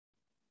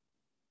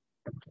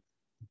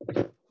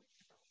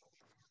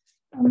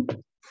Um,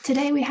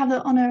 Today we have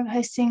the honour of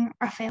hosting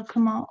Raphaele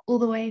Clement all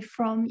the way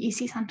from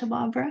UC Santa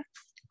Barbara,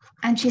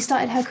 and she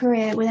started her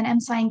career with an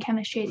MSci in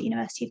chemistry at the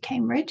University of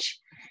Cambridge,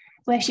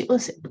 where she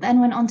also then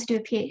went on to do a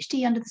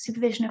PhD under the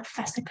supervision of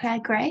Professor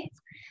Claire Gray.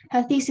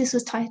 Her thesis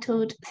was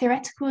titled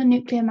Theoretical and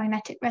Nuclear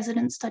Magnetic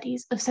Resonance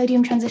Studies of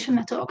Sodium Transition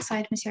Metal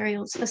Oxide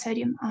Materials for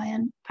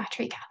Sodium-Ion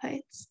Battery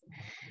Cathodes.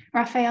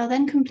 Raphaele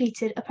then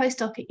completed a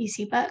postdoc at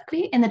UC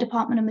Berkeley in the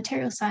Department of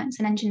Materials Science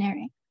and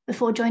Engineering,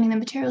 before joining the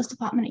Materials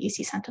Department at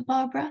UC Santa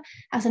Barbara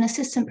as an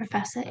assistant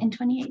professor in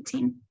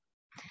 2018.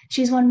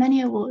 She's won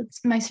many awards,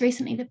 most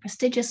recently the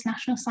prestigious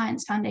National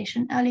Science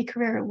Foundation Early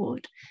Career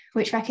Award,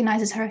 which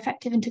recognises her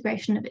effective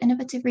integration of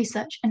innovative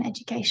research and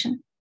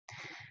education.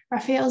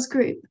 Raphaele's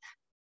group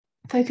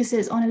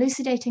focuses on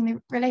elucidating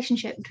the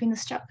relationship between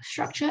the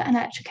structure and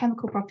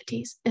electrochemical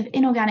properties of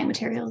inorganic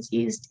materials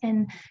used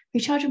in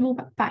rechargeable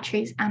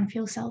batteries and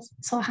fuel cells.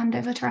 So I'll hand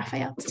over to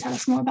Raphaele to tell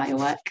us more about your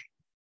work.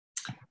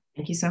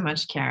 Thank you so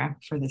much, Kara,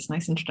 for this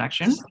nice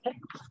introduction.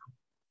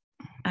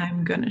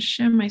 I'm going to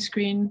share my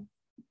screen.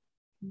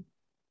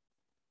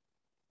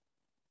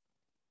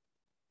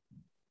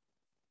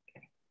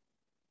 Okay.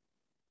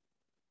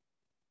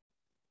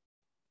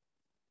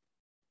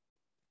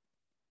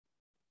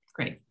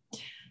 Great.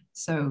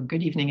 So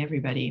good evening,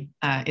 everybody.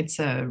 It's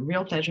a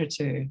real pleasure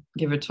to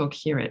give a talk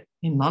here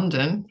in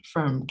London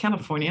from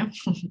California.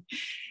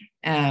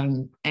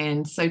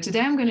 And so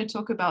today I'm going to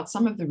talk about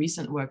some of the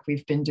recent work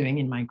we've been doing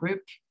in my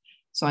group.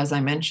 So as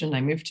I mentioned, I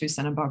moved to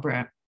Santa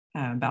Barbara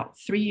about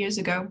 3 years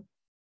ago.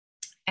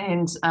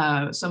 And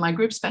so my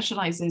group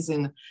specializes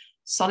in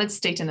solid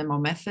state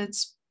NMR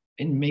methods,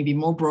 and maybe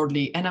more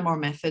broadly, NMR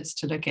methods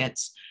to look at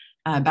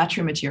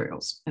battery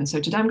materials. And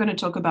so today I'm going to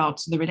talk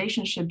about the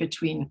relationship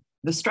between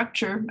the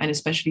structure and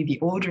especially the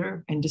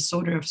order and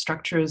disorder of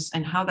structures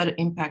and how that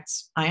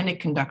impacts ionic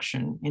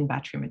conduction in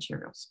battery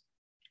materials.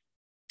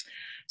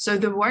 So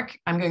the work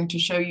I'm going to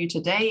show you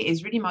today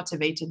is really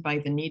motivated by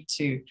the need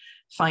to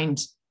find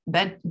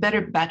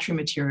better battery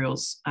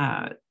materials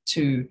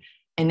to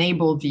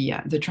enable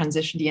the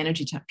transition, the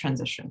energy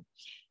transition.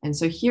 And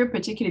so here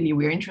particularly,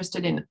 we're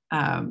interested in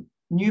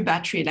new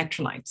battery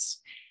electrolytes.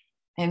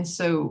 And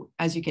so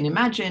as you can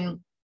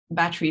imagine,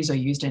 batteries are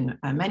used in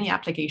many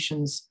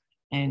applications,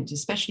 and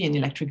especially in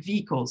electric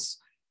vehicles.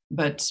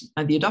 But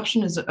the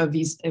adoption of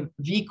these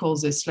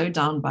vehicles is slowed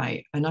down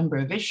by a number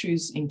of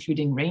issues,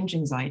 including range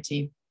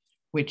anxiety,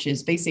 which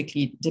is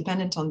basically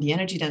dependent on the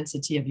energy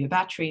density of your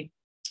battery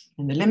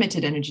and the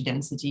limited energy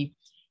density.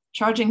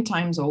 Charging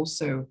times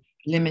also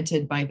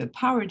limited by the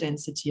power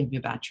density of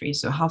your battery,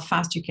 so how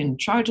fast you can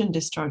charge and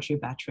discharge your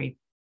battery.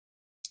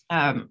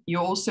 You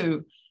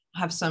also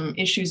have some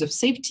issues of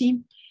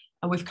safety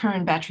with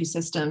current battery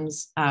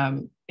systems,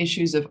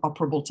 issues of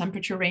operable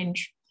temperature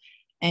range,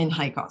 and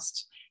high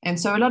cost. And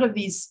so a lot of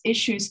these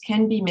issues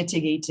can be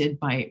mitigated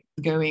by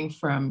going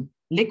from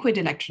liquid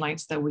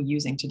electrolytes that we're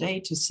using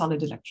today to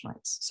solid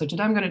electrolytes. So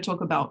today I'm going to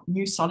talk about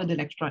new solid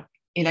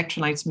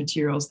electrolytes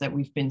materials that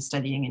we've been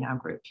studying in our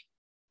group.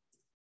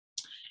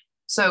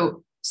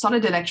 So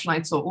solid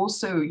electrolytes are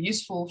also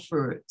useful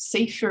for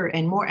safer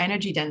and more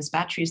energy dense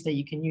batteries that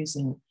you can use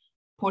in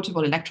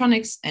portable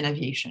electronics and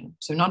aviation.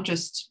 So not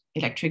just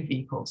electric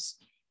vehicles.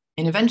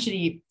 And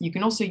eventually you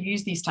can also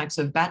use these types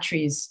of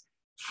batteries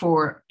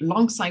for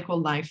long cycle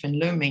life and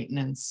low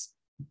maintenance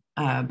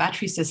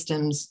battery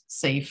systems,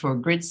 say for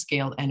grid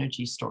scale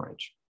energy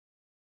storage.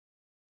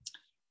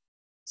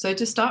 So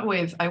to start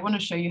with, I want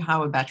to show you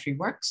how a battery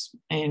works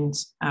and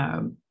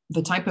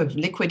the type of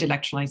liquid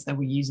electrolytes that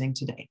we're using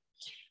today.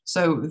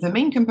 So the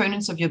main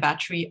components of your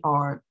battery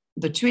are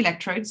the two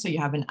electrodes. So you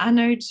have an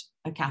anode,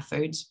 a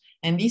cathode,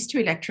 and these two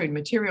electrode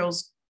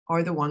materials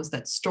are the ones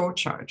that store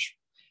charge.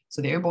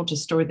 So they're able to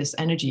store this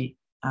energy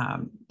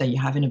that you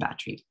have in a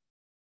battery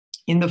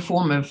in the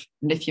form of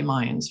lithium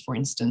ions, for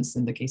instance,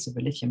 in the case of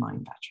a lithium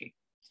ion battery.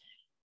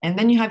 And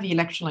then you have the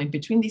electrolyte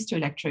between these two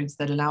electrodes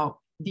that allow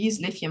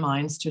these lithium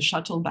ions to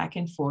shuttle back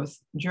and forth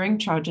during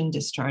charge and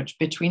discharge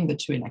between the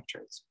two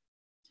electrodes.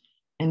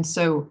 And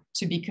so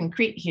to be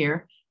concrete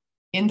here,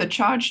 in the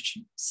charged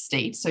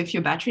state, so if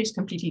your battery is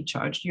completely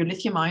charged, your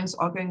lithium ions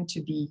are going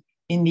to be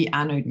in the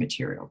anode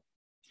material.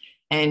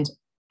 And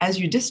as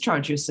you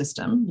discharge your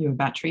system, your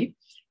battery,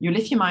 your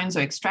lithium ions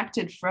are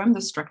extracted from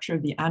the structure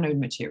of the anode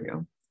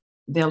material.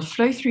 They'll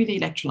flow through the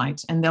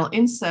electrolyte and they'll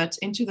insert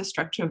into the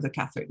structure of the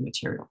cathode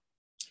material.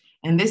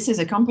 And this is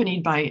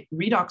accompanied by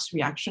redox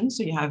reactions.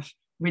 So you have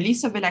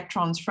release of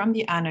electrons from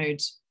the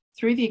anode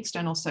through the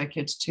external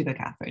circuit to the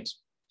cathode.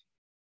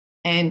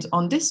 And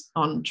on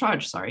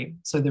charge,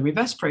 so the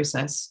reverse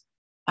process,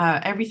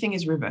 everything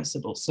is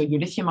reversible. So your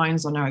lithium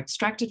ions are now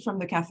extracted from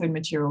the cathode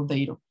material.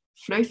 They'll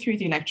flow through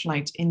the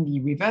electrolyte in the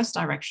reverse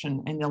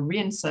direction and they'll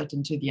reinsert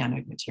into the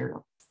anode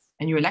material.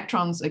 And your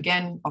electrons,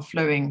 again, are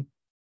flowing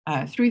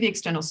through the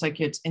external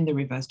circuit in the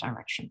reverse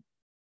direction.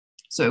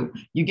 So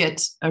you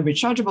get a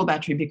rechargeable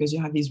battery because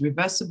you have these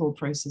reversible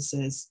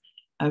processes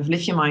of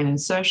lithium ion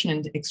insertion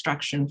and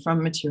extraction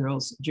from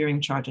materials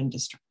during charge and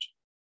discharge.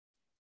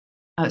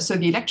 So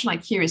the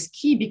electrolyte here is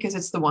key because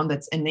it's the one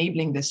that's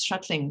enabling this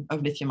shuttling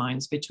of lithium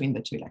ions between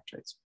the two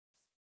electrodes.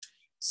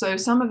 So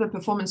some of the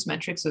performance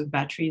metrics of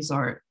batteries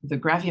are the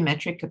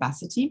gravimetric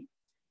capacity,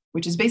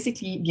 which is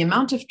basically the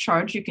amount of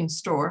charge you can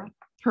store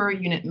per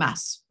unit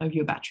mass of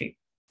your battery.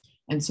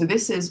 And so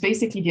this is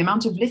basically the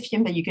amount of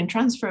lithium that you can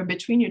transfer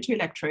between your two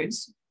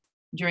electrodes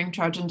during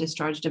charge and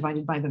discharge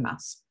divided by the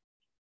mass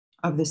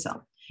of the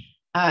cell.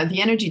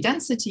 The energy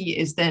density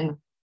is then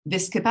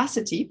this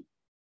capacity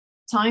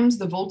times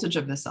the voltage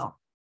of the cell.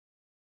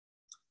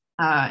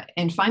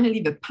 And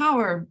finally, the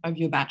power of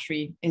your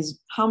battery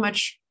is how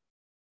much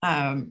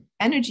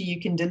energy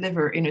you can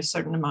deliver in a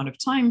certain amount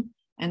of time.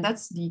 And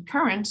that's the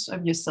current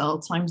of your cell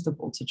times the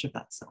voltage of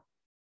that cell.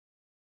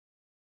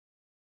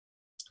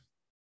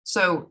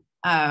 So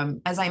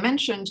as I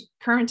mentioned,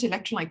 current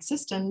electrolyte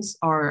systems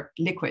are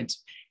liquid.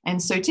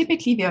 And so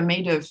typically they are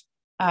made of,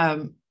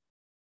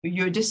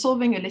 you're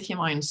dissolving a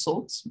lithium ion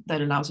salt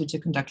that allows you to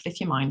conduct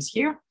lithium ions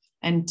here.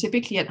 And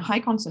typically at high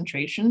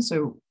concentrations,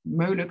 so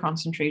molar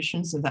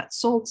concentrations of that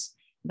salt,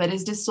 that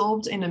is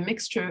dissolved in a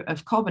mixture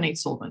of carbonate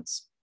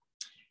solvents.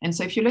 And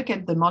so if you look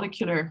at the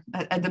molecular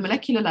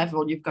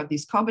level, you've got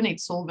these carbonate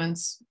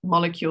solvents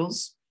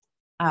molecules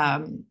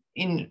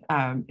in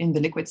the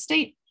liquid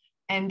state.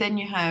 And then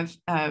you have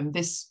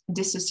this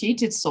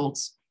dissociated salt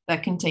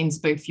that contains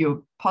both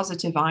your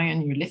positive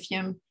ion, your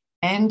lithium,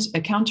 and a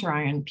counter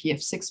ion,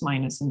 PF6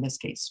 minus in this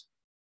case.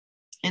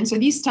 And so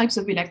these types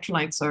of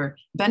electrolytes are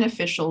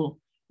beneficial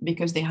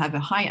because they have a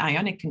high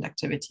ionic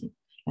conductivity.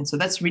 And so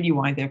that's really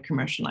why they're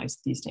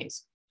commercialized these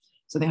days.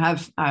 So they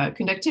have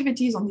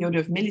conductivities on the order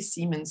of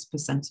millisiemens per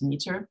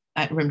centimeter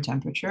at room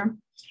temperature.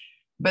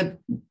 But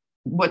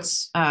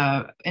what's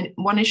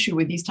one issue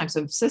with these types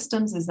of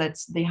systems is that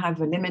they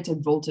have a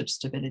limited voltage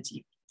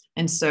stability.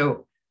 And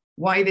so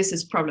why this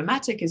is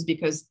problematic is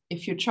because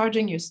if you're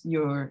charging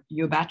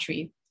your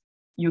battery,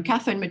 your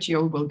cathode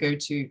material will go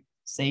to,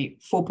 say,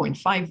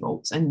 4.5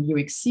 volts, and you're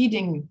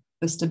exceeding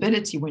the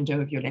stability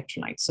window of your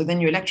electrolyte. So then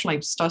your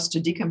electrolyte starts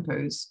to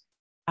decompose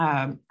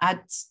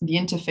at the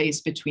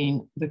interface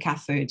between the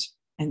cathode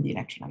and the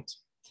electrolyte.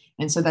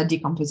 And so that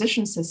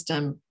decomposition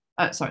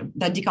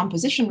that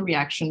decomposition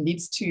reaction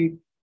leads to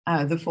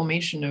the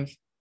formation of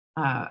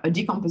a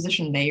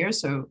decomposition layer.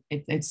 So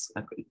it's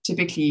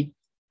typically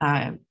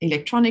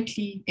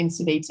electronically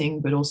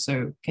insulating, but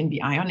also can be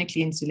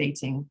ionically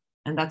insulating.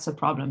 And that's a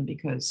problem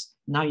because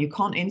now you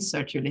can't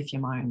insert your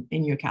lithium ion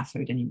in your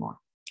cathode anymore.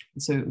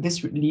 And so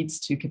this leads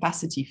to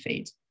capacity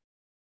fade.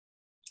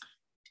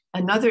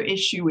 Another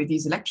issue with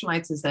these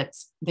electrolytes is that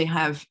they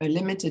have a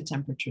limited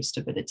temperature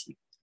stability.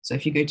 So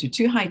if you go to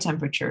too high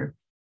temperature,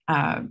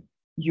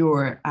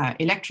 your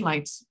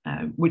electrolyte,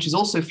 which is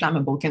also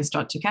flammable, can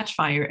start to catch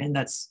fire. And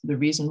that's the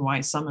reason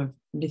why some of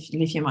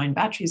lithium-ion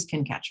batteries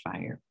can catch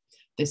fire.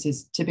 This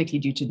is typically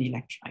due to the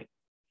electrolyte.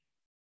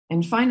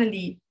 And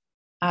finally,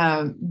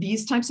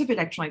 these types of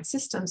electrolyte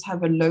systems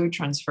have a low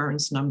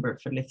transference number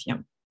for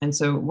lithium. And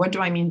so what do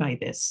I mean by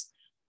this?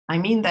 I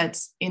mean that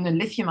in a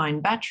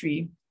lithium-ion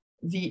battery,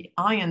 the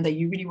ion that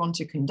you really want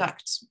to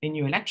conduct in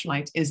your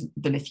electrolyte is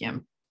the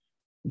lithium.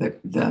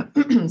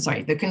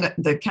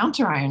 The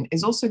counter ion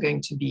is also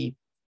going to be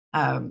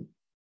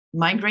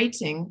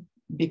migrating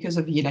because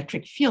of the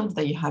electric field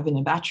that you have in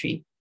a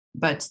battery.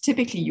 But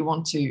typically you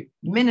want to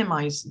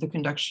minimize the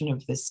conduction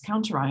of this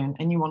counter ion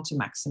and you want to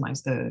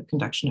maximize the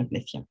conduction of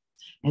lithium.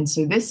 And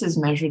so this is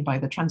measured by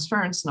the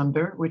transference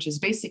number, which is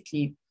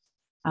basically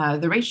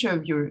the ratio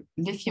of your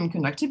lithium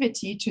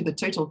conductivity to the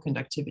total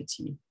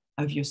conductivity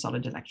of your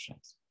solid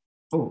electrolyte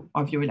or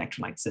of your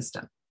electrolyte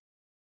system.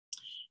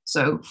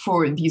 So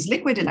for these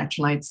liquid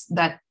electrolytes,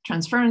 that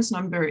transference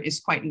number is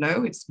quite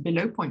low. It's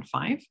below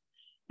 0.5,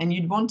 and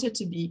you'd want it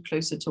to be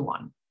closer to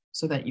 1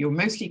 so that you're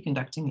mostly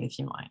conducting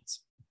lithium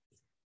ions.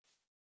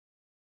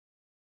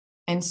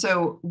 And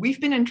so we've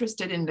been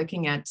interested in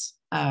looking at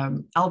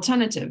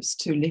alternatives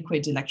to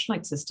liquid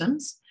electrolyte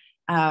systems,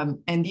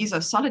 and these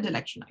are solid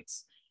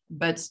electrolytes.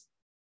 But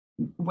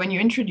when you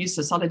introduce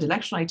a solid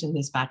electrolyte in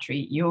this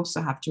battery, you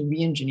also have to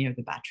re-engineer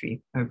the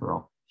battery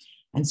overall.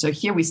 And so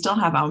here we still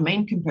have our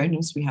main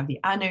components. We have the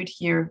anode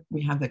here,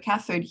 we have the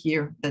cathode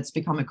here that's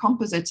become a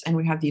composite, and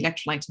we have the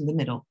electrolyte in the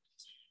middle.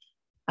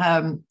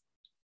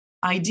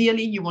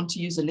 Ideally, you want to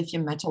use a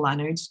lithium metal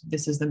anode.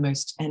 This is the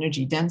most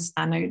energy dense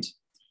anode.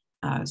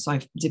 So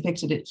I've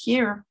depicted it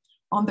here.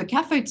 On the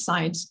cathode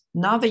side,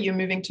 now that you're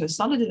moving to a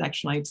solid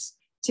electrolyte,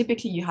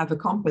 typically you have a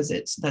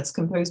composite that's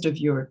composed of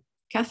your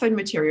cathode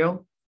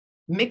material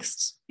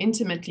mixed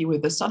intimately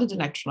with the solid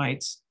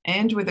electrolyte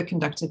and with a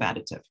conductive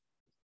additive.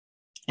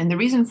 And the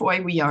reason for why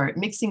we are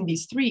mixing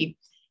these three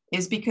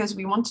is because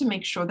we want to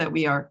make sure that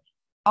we are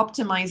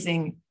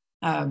optimizing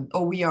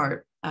or we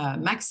are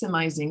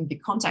maximizing the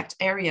contact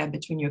area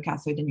between your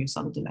cathode and your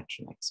solid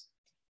electrolytes.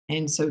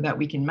 And so that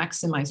we can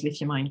maximize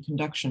lithium-ion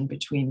conduction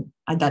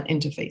at that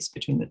interface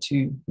between the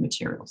two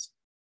materials.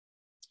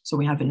 So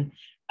we have an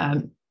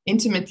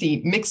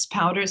intimately mixed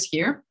powders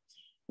here.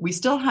 We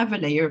still have a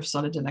layer of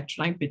solid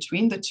electrolyte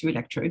between the two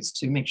electrodes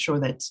to make sure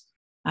that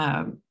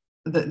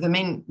the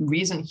main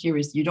reason here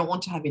is you don't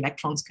want to have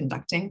electrons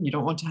conducting. You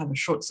don't want to have a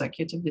short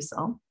circuit of your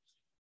cell.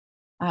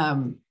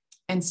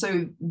 And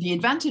so the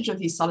advantage of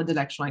these solid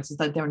electrolytes is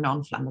that they're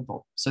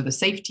non-flammable. So the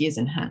safety is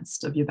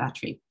enhanced of your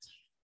battery.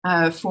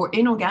 For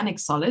inorganic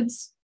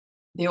solids,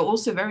 they are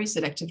also very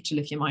selective to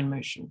lithium-ion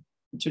motion,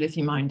 to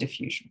lithium-ion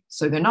diffusion.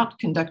 So they're not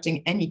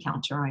conducting any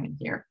counterion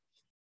here.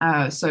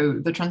 So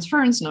the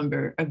transference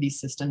number of these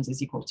systems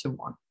is equal to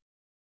 1.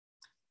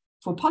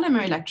 For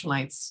polymer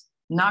electrolytes,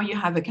 now you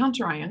have a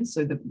counterion,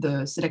 so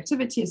the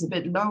selectivity is a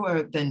bit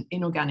lower than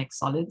inorganic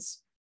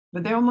solids,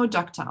 but they are more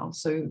ductile.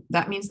 So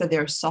that means that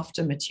they're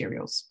softer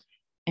materials.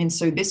 And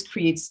so this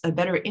creates a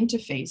better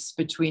interface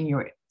between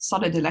your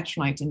solid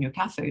electrolyte and your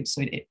cathode.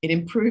 So it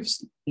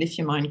improves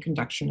lithium-ion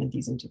conduction at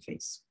these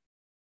interfaces.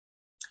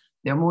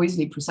 They're more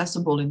easily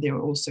processable and they're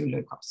also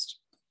low cost.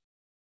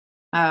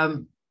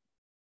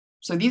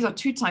 So these are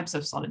two types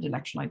of solid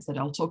electrolytes that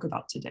I'll talk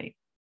about today.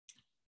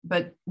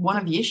 But one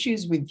of the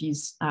issues with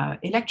these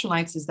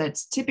electrolytes is that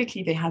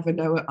typically they have a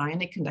lower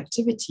ionic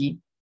conductivity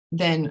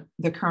than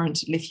the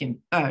current lithium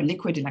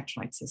liquid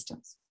electrolyte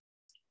systems.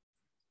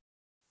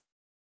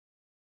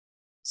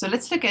 So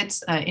let's look at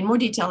in more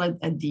detail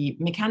at the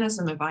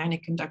mechanism of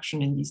ionic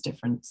conduction in these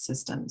different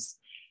systems.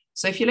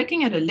 So if you're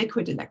looking at a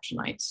liquid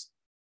electrolyte,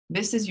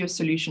 this is your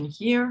solution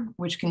here,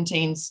 which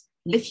contains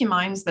lithium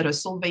ions that are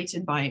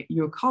solvated by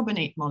your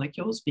carbonate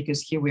molecules,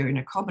 because here we're in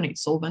a carbonate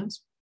solvent.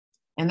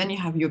 And then you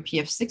have your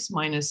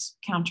PF6-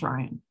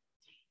 counterion.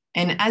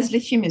 And as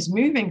lithium is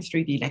moving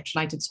through the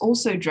electrolyte, it's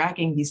also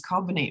dragging these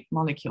carbonate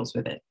molecules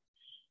with it.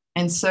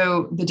 And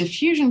so the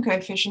diffusion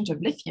coefficient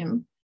of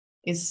lithium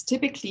is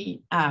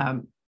typically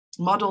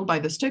modeled by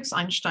the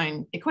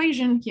Stokes-Einstein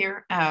equation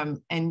here,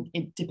 and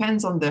it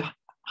depends on the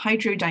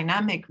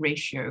hydrodynamic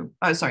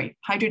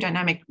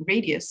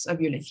radius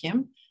of your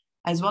lithium,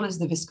 as well as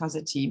the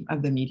viscosity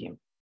of the medium.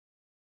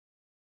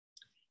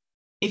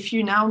 If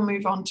you now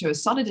move on to a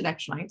solid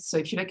electrolyte, so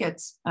if you look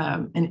at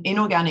an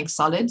inorganic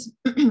solid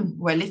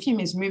where lithium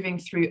is moving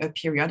through a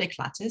periodic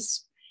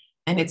lattice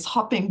and it's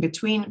hopping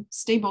between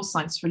stable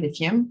sites for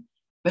lithium,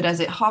 but as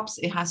it hops,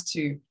 it has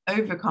to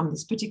overcome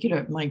this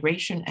particular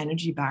migration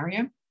energy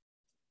barrier.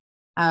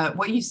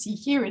 What you see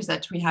here is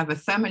that we have a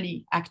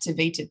thermally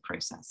activated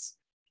process.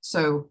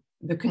 So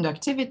the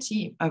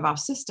conductivity of our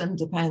system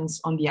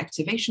depends on the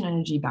activation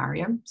energy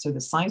barrier, so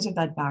the size of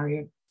that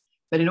barrier,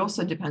 but it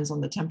also depends on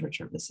the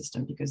temperature of the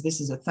system because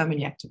this is a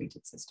thermally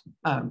activated system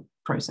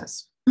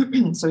process.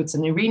 So it's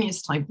an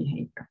Arrhenius type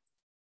behavior.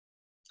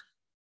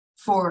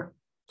 For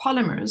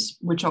polymers,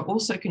 which are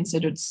also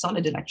considered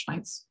solid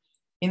electrolytes,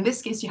 in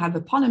this case, you have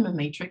a polymer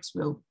matrix,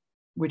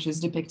 which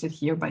is depicted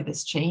here by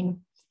this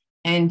chain,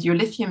 and your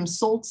lithium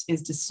salt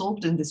is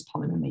dissolved in this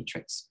polymer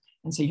matrix.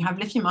 And so you have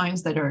lithium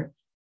ions that are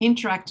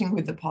interacting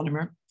with the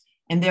polymer,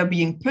 and they're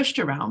being pushed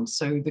around.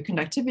 So the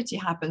conductivity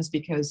happens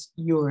because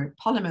your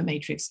polymer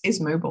matrix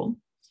is mobile,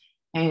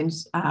 and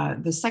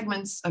the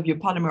segments of your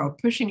polymer are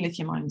pushing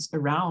lithium ions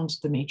around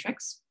the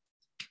matrix.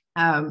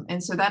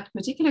 And so that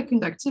particular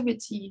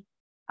conducting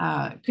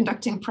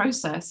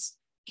process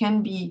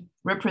can be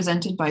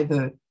represented by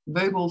the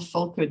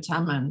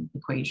Vogel-Folker-Tammann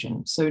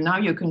equation. So now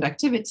your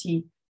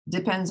conductivity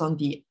depends on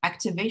the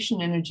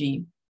activation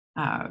energy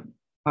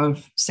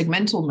of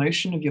segmental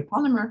motion of your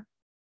polymer,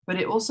 but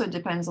it also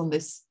depends on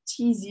this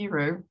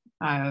T0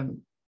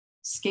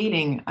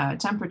 scaling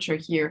temperature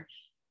here,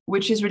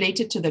 which is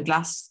related to the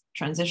glass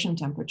transition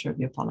temperature of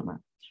your polymer.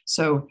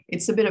 So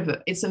it's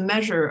a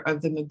measure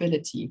of the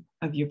mobility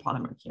of your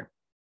polymer here.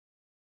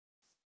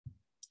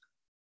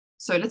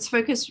 So let's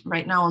focus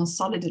right now on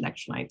solid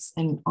electrolytes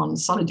and on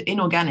solid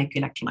inorganic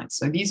electrolytes.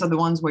 So these are the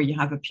ones where you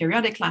have a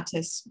periodic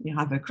lattice, you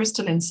have a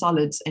crystalline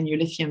solid, and your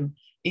lithium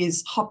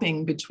is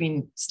hopping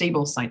between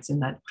stable sites in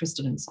that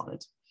crystalline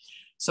solid.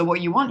 So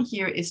what you want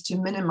here is to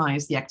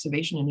minimize the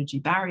activation energy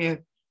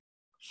barrier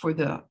for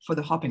the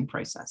hopping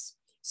process.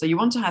 So you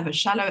want to have a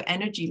shallow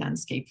energy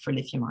landscape for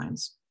lithium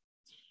ions.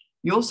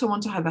 You also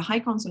want to have a high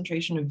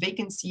concentration of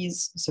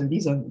vacancies. So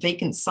these are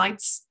vacant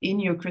sites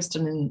in your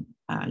crystalline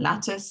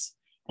lattice.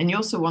 And you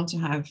also want to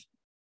have,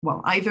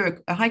 well,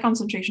 either a high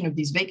concentration of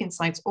these vacant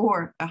sites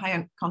or a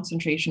high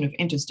concentration of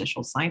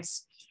interstitial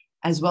sites,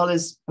 as well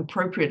as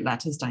appropriate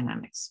lattice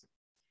dynamics.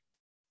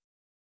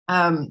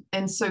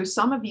 And so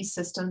some of these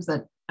systems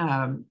that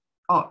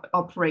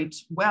operate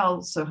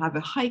well, so have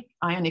a high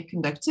ionic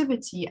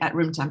conductivity at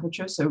room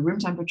temperature. So room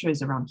temperature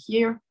is around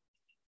here.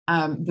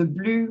 The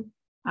blue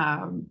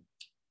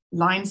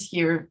lines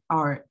here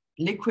are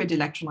liquid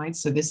electrolytes.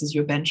 So this is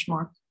your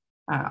benchmark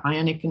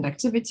ionic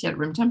conductivity at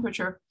room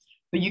temperature.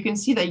 But you can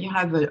see that you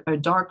have a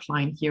dark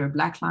line here, a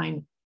black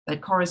line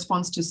that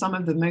corresponds to some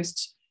of the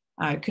most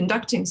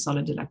conducting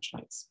solid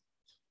electrolytes.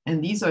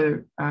 And these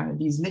are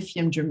these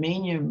lithium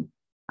germanium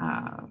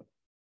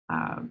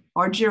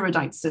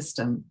argyrodite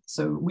system.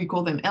 So we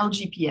call them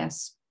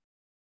LGPS.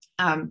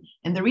 And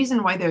the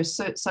reason why they're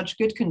such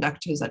good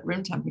conductors at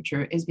room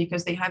temperature is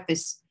because they have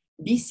this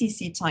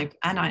BCC type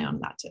anion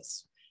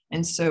lattice.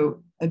 And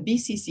so a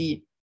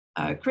BCC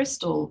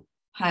crystal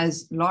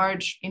has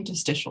large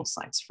interstitial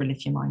sites for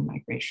lithium-ion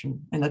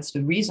migration. And that's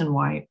the reason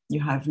why you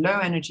have low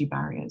energy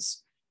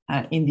barriers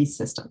in these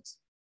systems.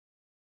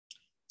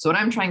 So what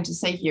I'm trying to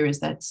say here is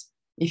that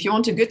if you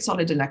want a good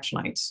solid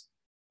electrolyte,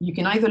 you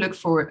can either look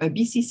for a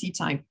BCC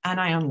type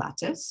anion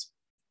lattice,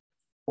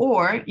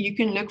 or you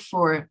can look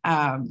for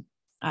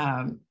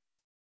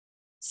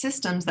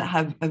systems that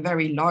have a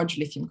very large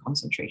lithium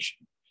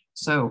concentration.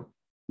 So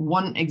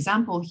one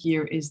example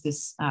here is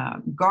this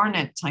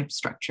garnet type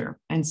structure.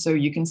 And so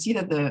you can see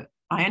that the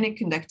ionic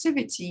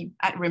conductivity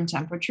at room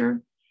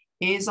temperature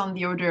is on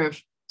the order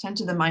of 10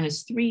 to the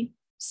minus 3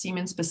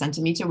 Siemens per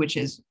centimeter, which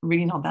is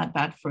really not that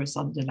bad for a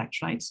solid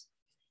electrolyte.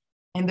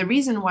 And the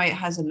reason why it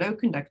has a low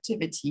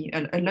conductivity,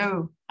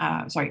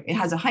 it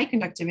has a high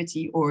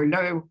conductivity or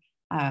low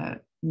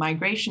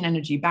migration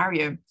energy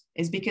barrier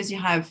is because you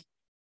have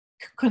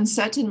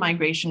concerted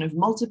migration of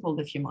multiple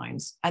lithium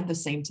ions at the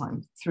same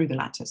time through the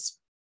lattice.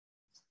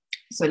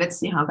 So let's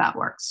see how that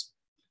works.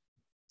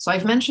 So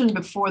I've mentioned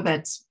before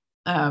that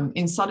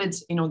in solid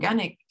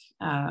inorganic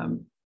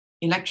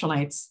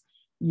electrolytes,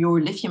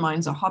 your lithium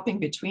ions are hopping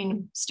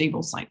between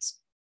stable sites.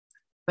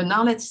 But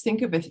now let's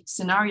think of a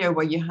scenario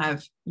where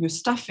you're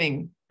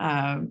stuffing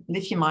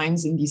lithium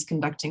ions in these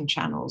conducting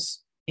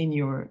channels in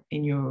your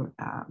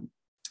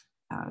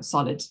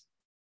solid.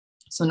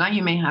 So now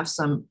you may have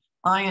some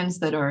ions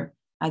that are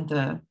at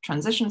the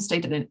transition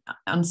state at an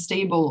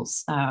unstable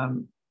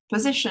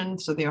position,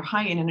 so they are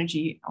high in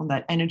energy on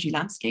that energy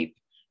landscape,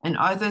 and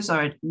others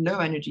are at low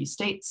energy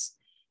states.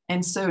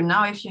 And so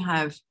now if you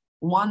have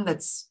one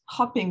that's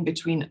hopping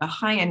between a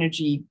high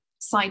energy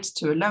site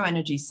to a low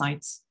energy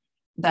site,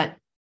 that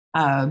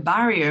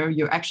barrier,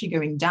 you're actually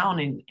going down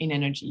in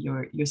energy.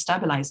 You're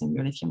stabilizing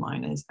your lithium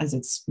ion as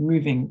it's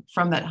moving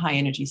from that high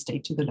energy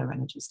state to the low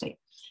energy state.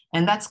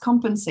 And that's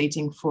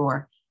compensating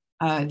for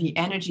the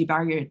energy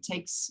barrier it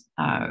takes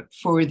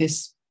for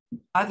this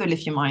other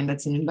lithium ion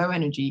that's in a low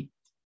energy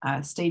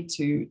state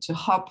to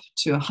hop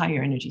to a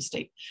higher energy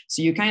state.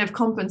 So you're kind of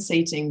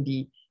compensating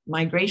the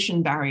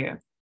migration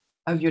barrier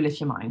of your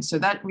lithium ion. So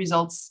that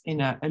results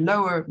in a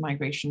lower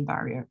migration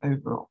barrier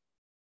overall.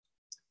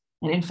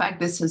 And in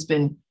fact, this has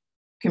been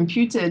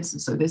computed.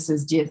 So this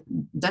is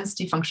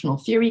density functional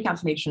theory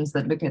calculations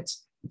that look at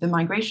the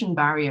migration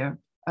barrier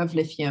of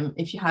lithium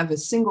if you have a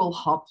single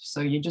hop.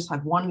 So you just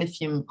have one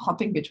lithium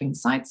hopping between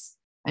sites,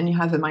 and you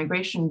have a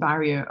migration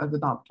barrier of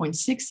about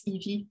 0.6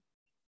 EV.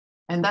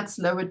 And that's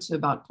lowered to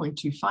about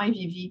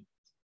 0.25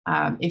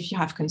 EV if you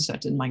have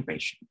concerted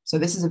migration. So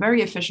this is a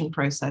very efficient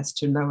process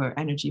to lower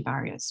energy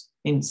barriers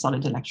in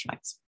solid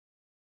electrolytes.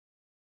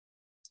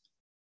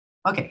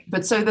 Okay,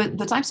 but so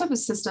the types of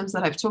systems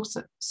that I've talked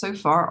so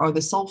far are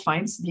the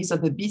sulfides. These are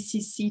the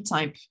BCC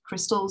type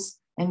crystals,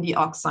 and the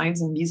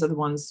oxides, and these are the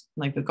ones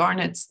like the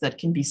garnets that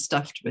can be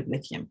stuffed with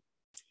lithium.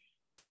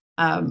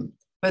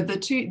 But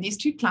these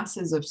two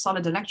classes of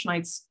solid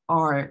electrolytes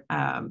are,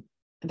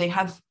 they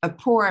have a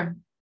poor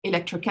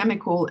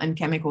electrochemical and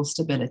chemical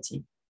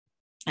stability.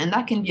 And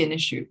that can be an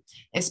issue,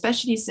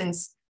 especially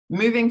since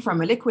moving from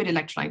a liquid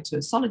electrolyte to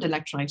a solid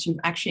electrolyte, you've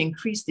actually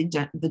increased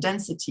the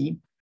density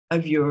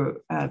of your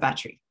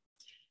battery.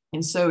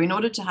 And so in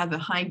order to have a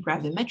high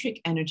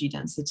gravimetric energy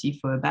density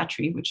for a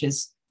battery, which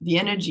is the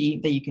energy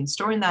that you can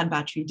store in that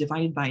battery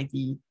divided by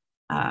the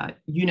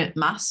unit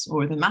mass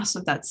or the mass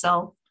of that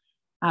cell,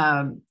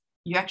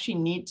 you actually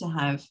need to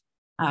have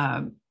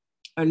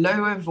a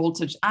lower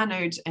voltage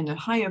anode and a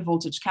higher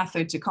voltage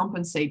cathode to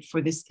compensate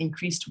for this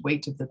increased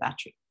weight of the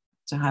battery,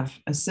 to have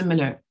a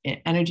similar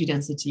energy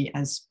density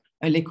as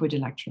a liquid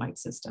electrolyte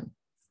system.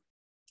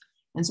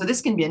 And so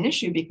this can be an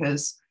issue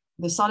because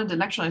the solid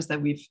electrolytes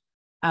that we've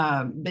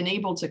been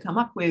able to come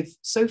up with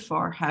so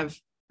far have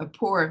a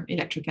poor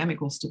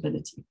electrochemical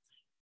stability.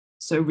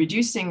 So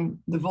reducing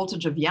the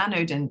voltage of the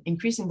anode and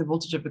increasing the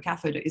voltage of the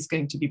cathode is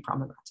going to be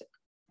problematic.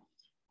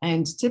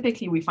 And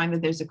typically we find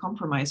that there's a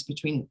compromise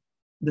between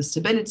the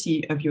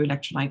stability of your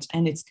electrolyte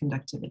and its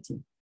conductivity.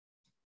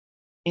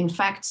 In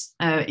fact,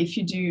 if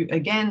you do,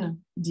 again,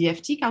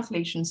 DFT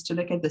calculations to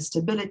look at the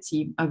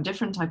stability of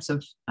different types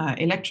of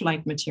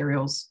electrolyte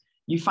materials,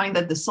 you find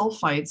that the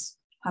sulfides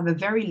have a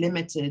very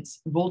limited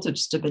voltage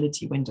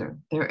stability window.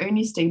 They're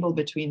only stable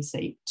between,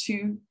 say,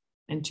 2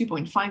 and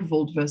 2.5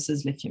 volt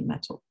versus lithium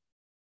metal.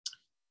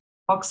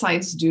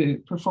 Oxides do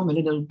perform a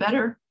little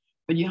better,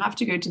 but you have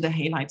to go to the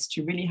halides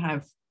to really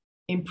have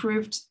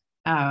improved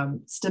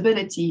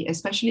stability,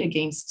 especially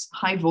against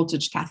high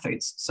voltage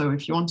cathodes. So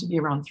if you want to be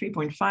around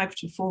 3.5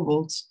 to 4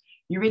 volts,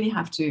 you really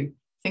have to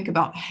think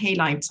about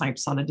halide type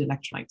solid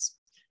electrolytes.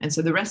 And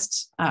so the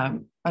rest,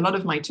 a lot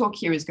of my talk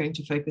here is going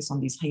to focus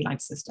on these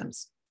halide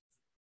systems.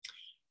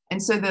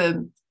 And so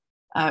the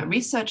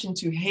research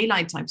into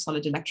halide type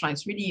solid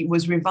electrolytes really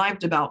was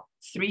revived about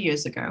 3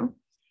 years ago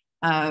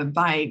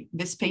by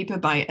this paper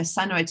by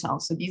Asano et al.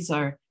 So these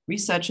are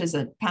researchers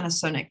at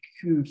Panasonic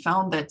who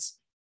found that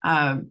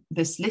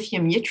this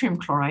lithium yttrium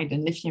chloride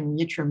and lithium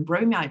yttrium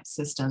bromide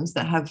systems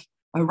that have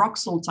a rock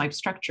salt type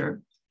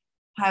structure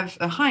have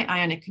a high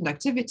ionic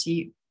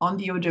conductivity on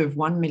the order of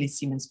 1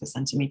 millisiemens per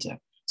centimeter.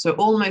 So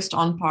almost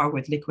on par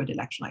with liquid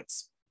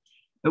electrolytes.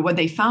 But what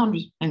they found,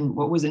 and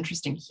what was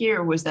interesting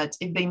here, was that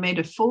if they made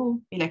a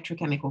full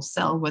electrochemical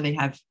cell where they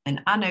have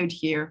an anode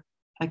here,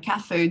 a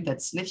cathode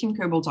that's lithium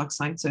cobalt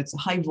oxide, so it's a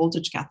high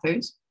voltage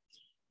cathode.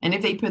 And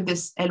if they put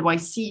this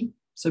LYC,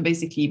 so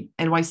basically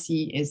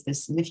LYC is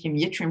this lithium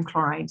yttrium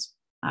chloride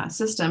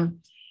system,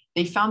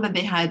 they found that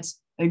they had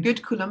a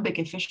good Coulombic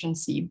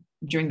efficiency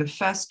during the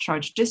first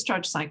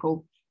charge-discharge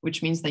cycle,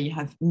 which means that you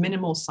have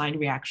minimal side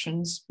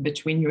reactions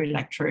between your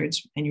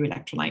electrodes and your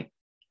electrolyte.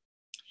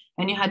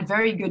 And you had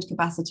very good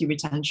capacity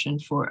retention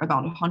for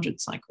about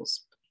 100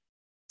 cycles.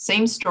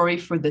 Same story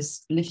for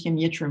this lithium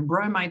yttrium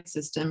bromide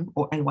system,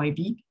 or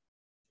LYB.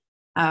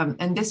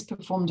 And this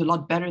performed a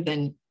lot better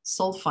than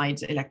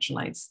sulfide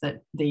electrolytes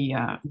that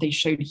they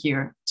showed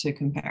here to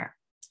compare.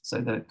 So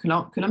the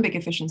Coulombic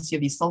efficiency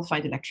of these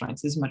sulfide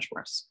electrolytes is much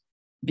worse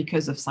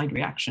because of side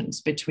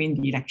reactions between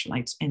the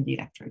electrolytes and the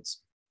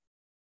electrodes.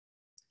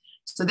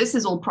 So this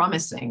is all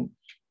promising.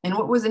 And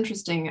what was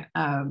interesting,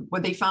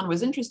 what they found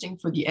was interesting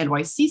for the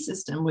LYC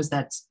system was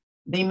that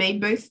they made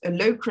both a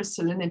low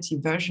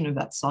crystallinity version of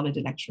that solid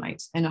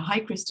electrolyte and a high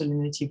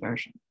crystallinity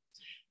version.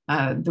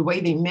 The way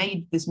they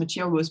made this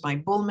material was by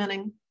ball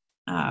milling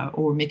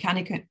or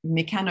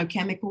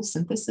mechanochemical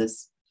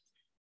synthesis.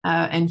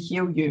 And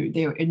here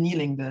they're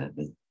annealing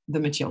the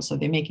material, so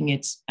they're making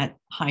it at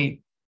high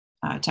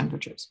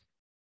temperatures.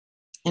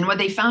 And what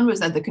they found was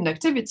that the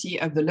conductivity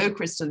of the low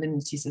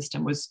crystallinity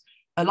system was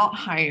a lot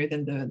higher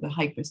than the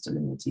high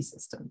crystallinity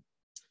system.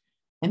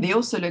 And they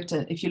also looked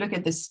at, if you look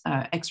at this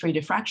X-ray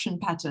diffraction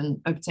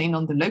pattern obtained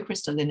on the low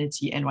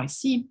crystallinity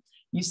LYC,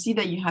 you see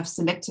that you have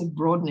selective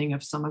broadening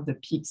of some of the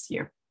peaks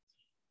here.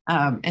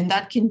 And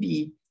that can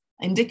be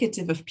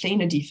indicative of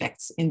planar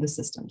defects in the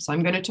system. So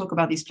I'm going to talk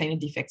about these planar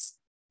defects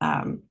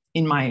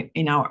in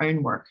our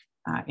own work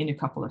in a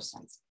couple of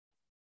slides.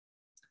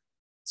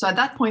 So at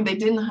that point, they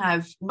didn't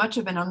have much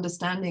of an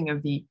understanding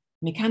of the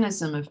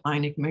mechanism of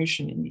ionic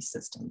motion in these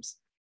systems.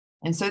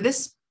 And so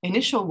this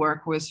initial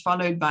work was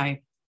followed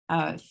by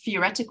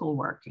theoretical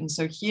work. And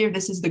so here,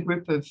 this is the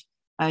group of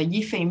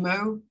Yifei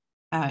Mo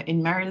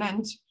in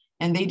Maryland,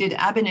 and they did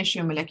ab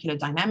initio molecular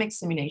dynamics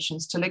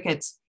simulations to look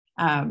at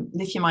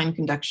lithium ion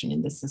conduction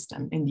in the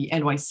system, in the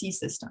LYC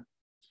system.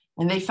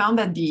 And they found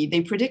that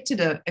they predicted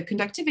a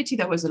conductivity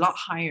that was a lot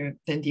higher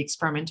than the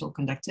experimental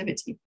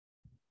conductivity.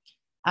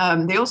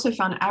 They also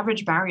found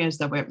average barriers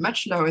that were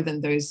much lower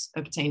than those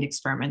obtained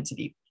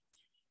experimentally.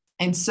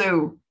 And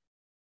so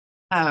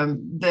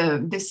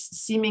this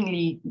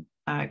seemingly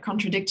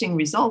contradicting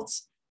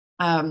results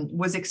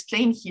was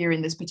explained here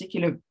in this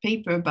particular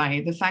paper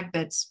by the fact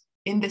that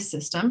in this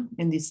system,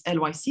 in this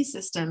LYC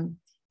system,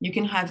 you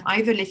can have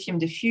either lithium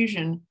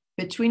diffusion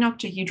between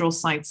octahedral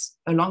sites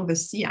along the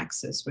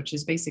C-axis, which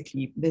is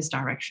basically this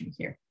direction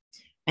here.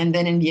 And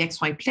then in the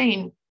XY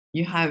plane,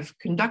 you have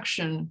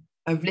conduction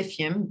of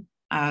lithium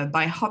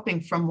by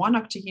hopping from one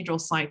octahedral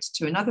site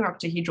to another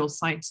octahedral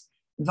site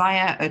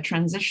via a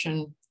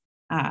transition,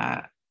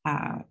 a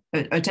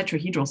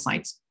tetrahedral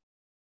site.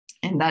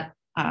 And that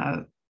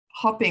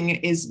hopping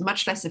is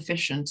much less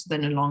efficient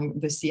than along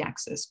the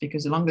C-axis,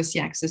 because along the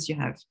C-axis, you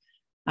have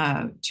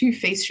two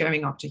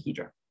phase-sharing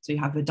octahedra. So you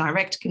have a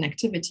direct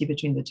connectivity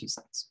between the two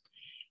sites.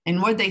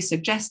 And what they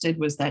suggested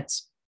was that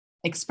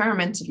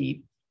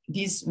experimentally,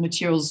 these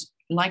materials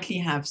likely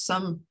have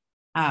some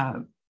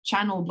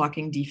channel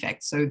blocking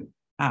defects. So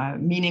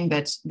meaning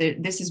that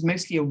this is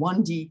mostly a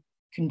 1D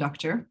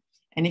conductor.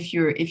 And if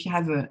you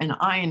have an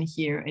ion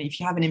here, and if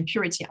you have an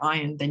impurity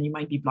ion, then you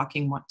might be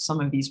blocking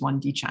some of these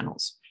 1D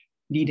channels,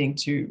 leading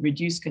to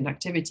reduced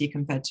conductivity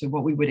compared to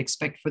what we would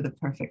expect for the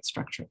perfect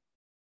structure.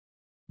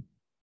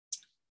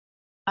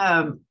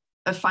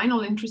 A final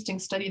interesting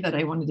study that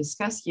I want to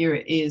discuss here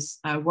is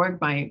work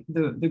by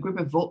the group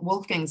of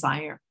Wolfgang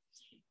Zeyer.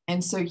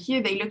 And so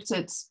here they looked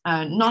at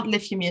not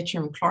lithium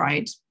yttrium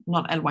chloride,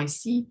 not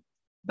LYC,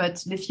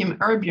 but lithium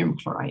erbium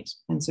chloride.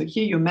 And so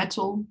here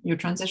your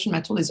transition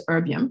metal is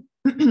erbium,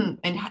 and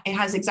it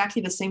has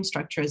exactly the same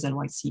structure as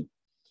LYC.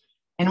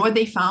 And what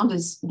they found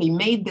is they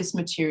made this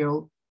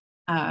material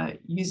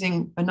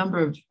using a number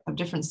of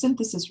different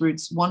synthesis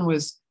routes. One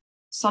was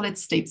solid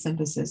state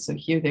synthesis. So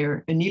here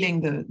they're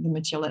annealing the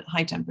material at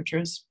high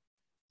temperatures.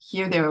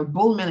 Here they're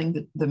ball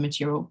milling the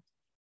material.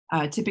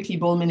 Typically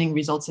ball milling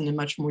results in a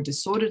much more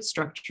disordered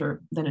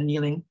structure than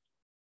annealing.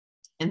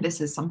 And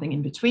this is something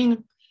in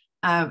between.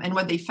 And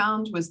what they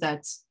found was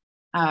that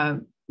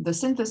the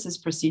synthesis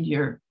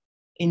procedure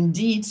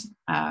indeed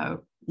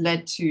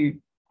led to,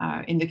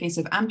 in the case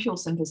of ampule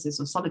synthesis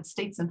or solid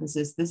state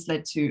synthesis, this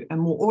led to a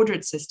more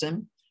ordered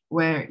system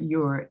where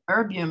your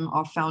erbium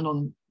are found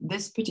on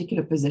this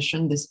particular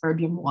position, this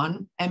erbium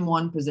 1,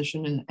 M1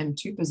 position and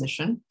M2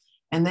 position.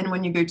 And then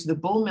when you go to the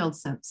ball mill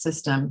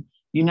system,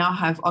 you now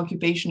have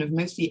occupation of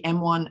mostly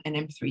M1 and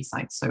M3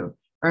 sites. So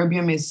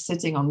erbium is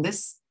sitting on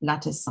this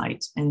lattice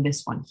site and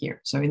this one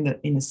here, so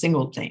in a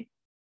single plane.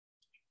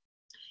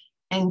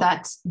 And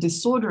that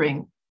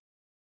disordering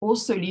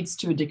also leads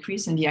to a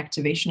decrease in the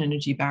activation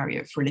energy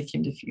barrier for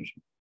lithium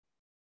diffusion.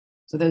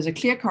 So there's a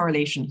clear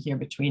correlation here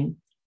between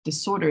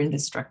disorder in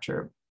this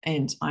structure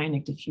and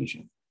ionic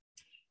diffusion.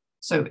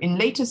 So in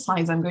later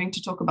slides, I'm going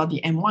to talk about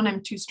the M1,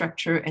 M2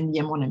 structure and the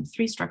M1,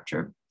 M3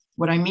 structure.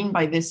 What I mean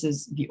by this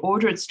is the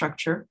ordered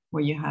structure,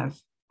 where you have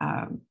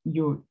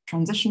your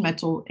transition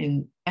metal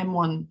in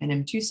M1 and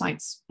M2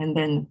 sites, and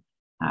then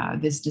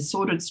this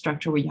disordered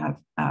structure where you have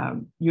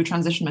your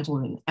transition metal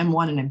in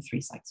M1 and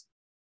M3 sites.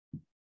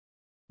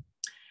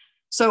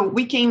 So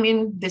we came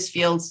in this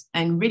field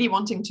and really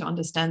wanting to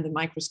understand the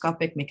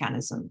microscopic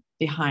mechanism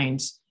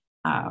behind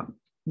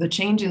the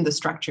change in the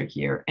structure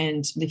here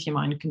and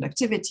lithium-ion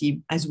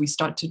conductivity as we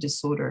start to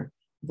disorder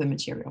the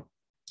material.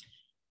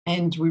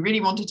 And we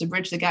really wanted to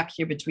bridge the gap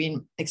here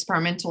between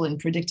experimental and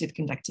predicted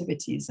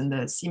conductivities and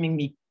the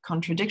seemingly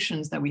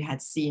contradictions that we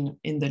had seen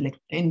in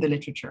the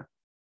literature.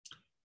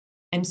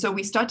 And so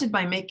we started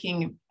by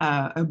making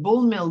a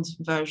ball milled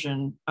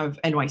version of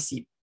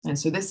NYC. And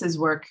so this is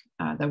work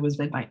that was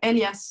led by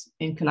Elias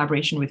in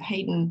collaboration with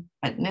Hayden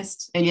at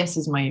NIST. Elias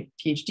is my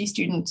PhD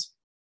student.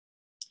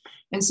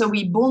 And so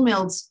we ball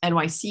milled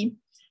NYC,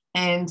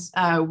 and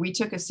we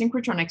took a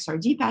synchrotron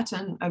XRD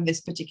pattern of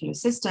this particular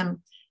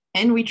system,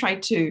 and we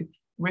tried to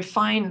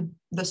refine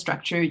the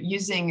structure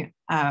using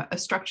a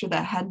structure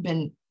that had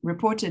been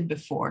reported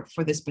before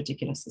for this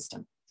particular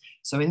system.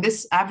 So in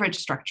this average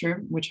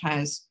structure, which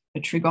has a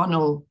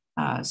trigonal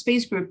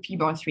space group P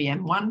bar 3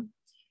 M1,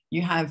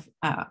 you have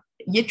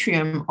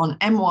yttrium on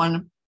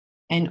M1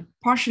 and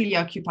partially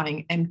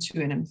occupying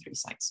M2 and M3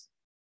 sites.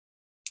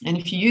 And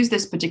if you use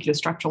this particular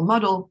structural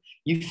model,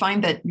 you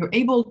find that you're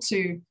able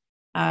to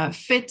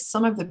fit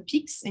some of the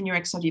peaks in your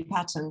XRD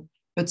pattern,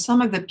 but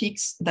some of the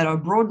peaks that are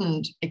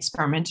broadened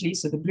experimentally,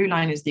 so the blue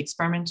line is the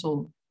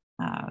experimental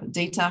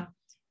data,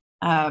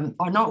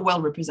 are not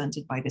well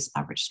represented by this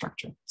average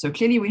structure. So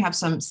clearly we have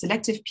some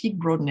selective peak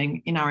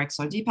broadening in our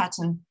XRD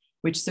pattern,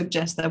 which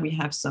suggests that we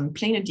have some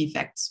planar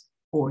defects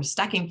or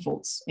stacking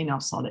faults in our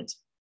solid.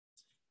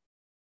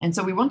 And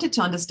so we wanted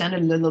to understand a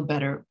little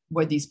better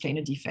what these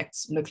planar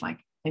defects look like.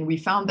 And we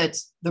found that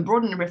the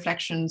broadened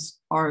reflections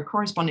are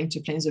corresponding to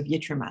planes of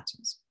yttrium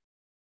atoms.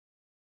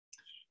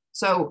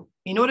 So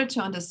in order to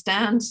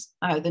understand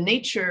the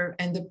nature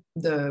and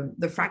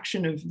the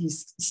fraction of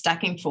these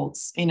stacking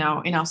faults in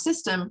our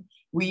system,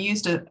 we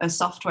used a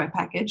software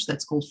package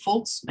that's called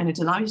Faults, and it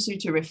allows you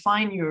to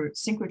refine your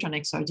synchrotron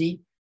XRD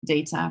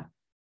data.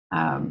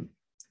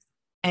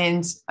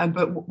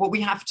 But what we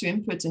have to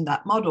input in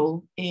that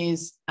model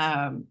is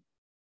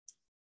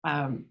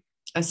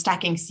a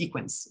stacking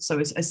sequence. So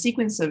it's a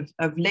sequence of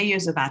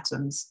layers of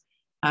atoms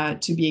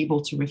to be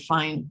able to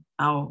refine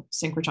our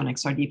synchrotron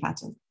XRD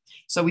pattern.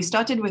 So we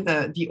started with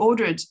the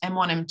ordered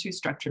M1, M2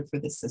 structure for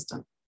this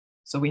system.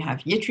 So we have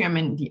yttrium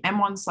in the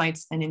M1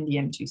 sites and in the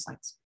M2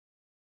 sites.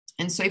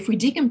 And so if we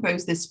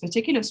decompose this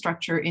particular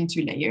structure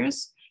into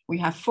layers, we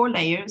have 4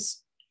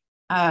 layers.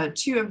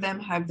 2 of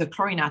them have the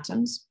chlorine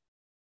atoms,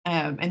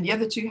 and the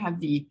other 2 have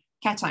the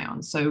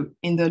cations. So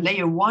in the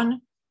layer 1,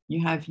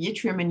 you have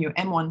yttrium in your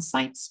M1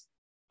 sites,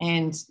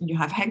 and you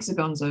have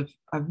hexagons of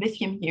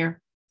lithium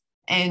here.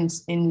 And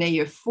in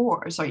layer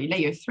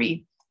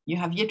 3, you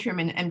have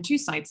yttrium in M2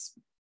 sites,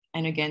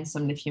 and again,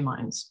 some lithium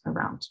ions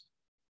around.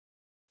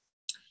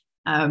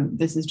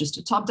 This is just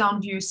a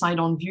top-down view,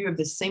 side-on view of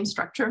the same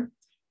structure.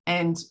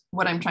 And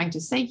what I'm trying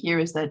to say here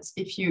is that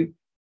if you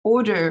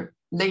order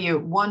layer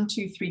 1,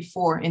 2, 3,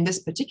 4 in this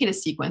particular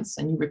sequence,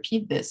 and you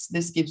repeat this,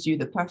 this gives you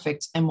the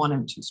perfect M1,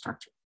 M2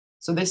 structure.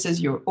 So this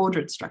is your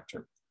ordered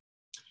structure.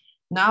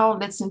 Now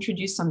let's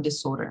introduce some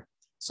disorder.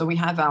 So we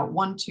have our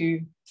 1,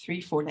 2,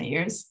 3, 4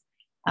 layers,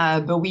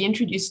 but we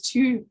introduce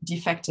 2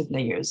 defective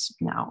layers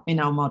now in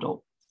our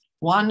model.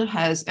 One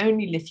has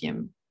only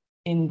lithium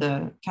in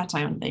the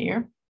cation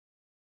layer,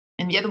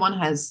 and the other one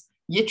has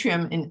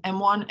yttrium in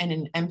M1 and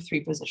in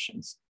M3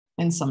 positions,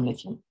 and some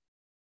lithium.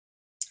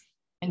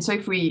 And so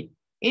if we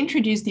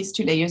introduce these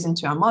 2 layers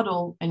into our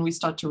model and we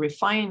start to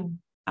refine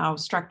our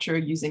structure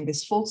using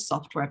this full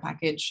software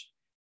package,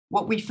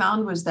 what we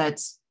found was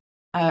that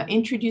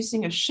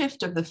introducing a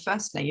shift of the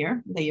first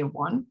layer, layer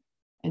 1,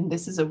 and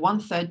this is a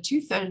 1/3,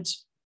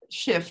 2/3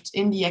 shift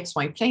in the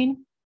XY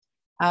plane,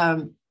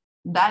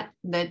 that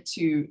led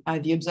to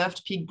the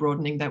observed peak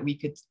broadening that we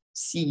could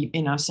see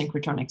in our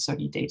synchrotron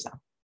XRD data.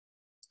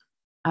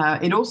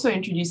 It also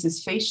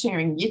introduces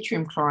phase-sharing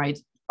yttrium chloride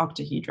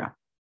octahedra.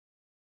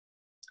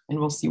 And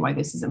we'll see why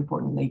this is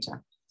important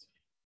later.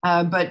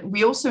 But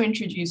we also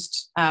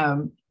introduced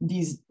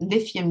these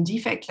lithium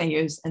defect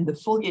layers and the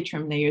full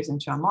yttrium layers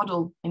into our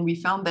model. And we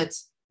found that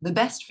the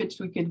best fit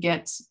we could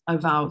get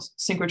of our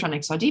synchrotron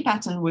XRD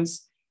pattern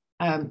was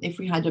if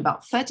we had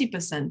about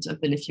 30% of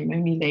the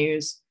lithium-only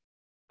layers,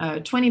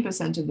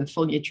 20% of the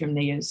full yttrium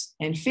layers,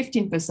 and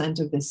 15%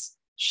 of this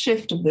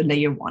shift of the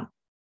layer 1.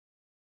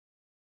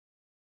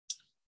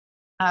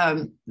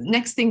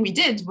 Next thing we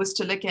did was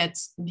to look at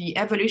the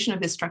evolution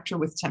of this structure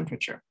with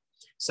temperature.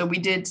 So we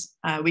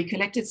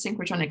collected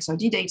synchrotron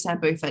XRD data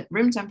both at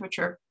room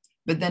temperature,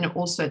 but then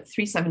also at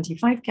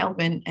 375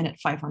 Kelvin and at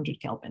 500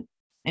 Kelvin.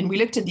 And we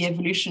looked at the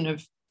evolution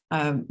of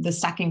the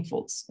stacking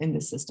faults in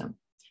the system.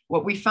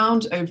 What we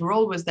found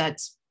overall was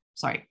that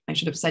sorry, I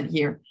should have said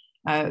here,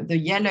 the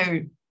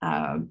yellow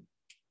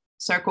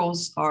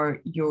circles are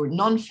your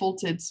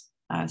non-faulted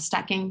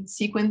stacking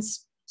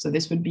sequence. So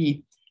this would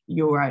be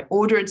your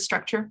ordered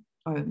structure,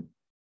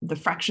 the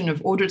fraction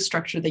of ordered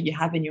structure that you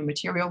have in your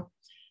material.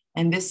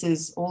 And this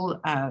is all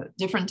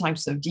different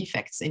types of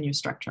defects in your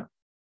structure.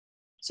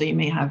 So you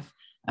may have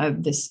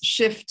this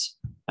shift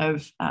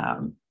of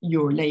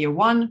your layer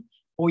 1,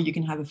 or you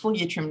can have a full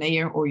yttrium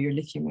layer or your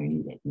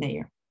lithium-only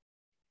layer.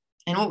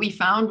 And what we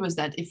found was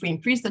that if we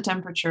increase the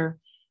temperature,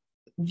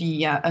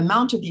 the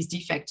amount of these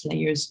defect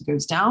layers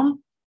goes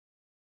down.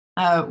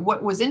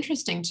 What was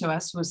interesting to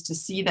us was to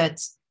see that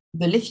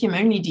the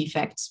lithium-only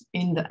defect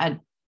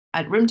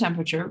at room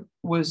temperature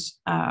was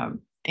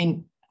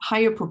in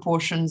higher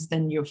proportions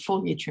than your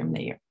full yttrium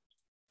layer.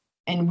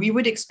 And we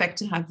would expect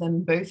to have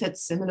them both at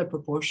similar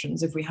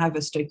proportions if we have a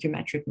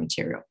stoichiometric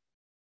material.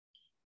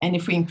 And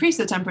if we increase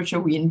the temperature,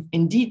 we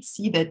indeed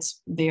see that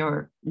they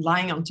are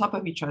lying on top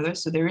of each other.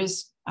 So there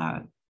is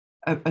a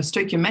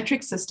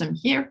stoichiometric system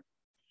here.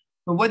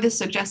 But what this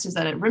suggests is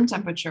that at room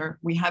temperature,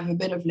 we have a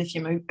bit of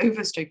lithium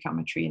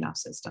overstoichiometry in our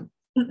system.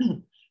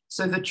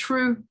 So the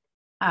true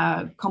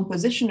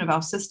composition of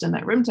our system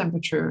at room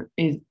temperature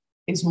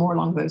is more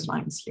along those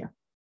lines here.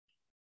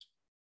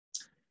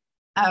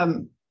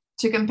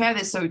 To compare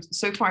this,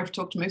 so far I've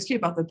talked mostly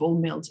about the ball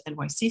milled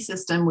NYC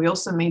system. We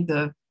also made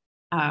a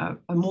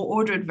more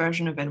ordered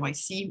version of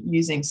NYC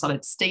using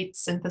solid state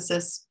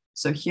synthesis.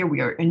 So here we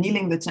are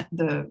annealing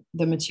the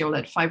material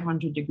at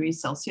 500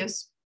 degrees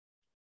Celsius.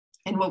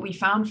 And what we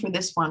found for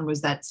this one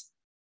was that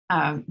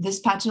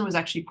this pattern was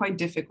actually quite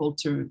difficult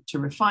to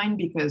refine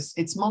because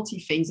it's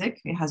multiphasic.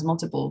 It has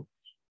multiple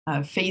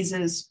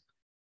phases.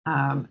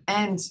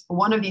 And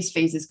one of these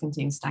phases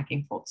contains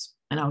stacking faults.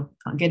 And I'll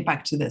get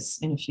back to this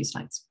in a few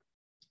slides.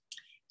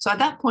 So at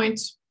that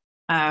point,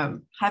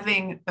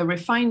 having a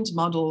refined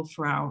model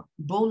for our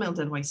ball milled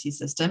NYC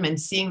system and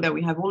seeing that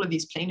we have all of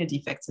these planar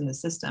defects in the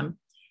system,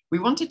 we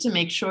wanted to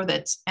make sure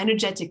that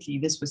energetically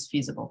this was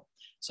feasible.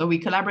 So we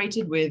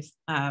collaborated with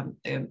a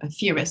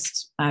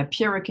theorist,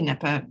 Pierre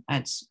Kenepa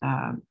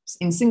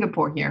in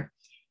Singapore here.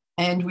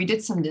 And we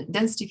did some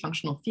density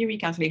functional theory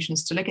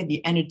calculations to look at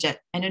the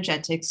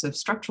energetics of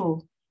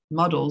structural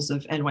models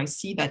of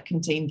NYC that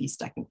contain these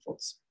stacking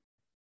faults.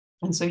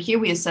 And so here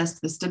we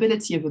assessed the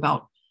stability of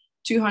about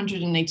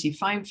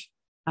 285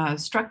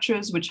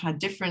 structures which had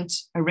different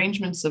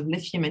arrangements of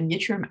lithium and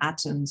yttrium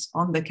atoms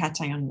on the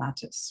cation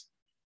lattice.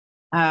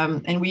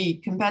 And we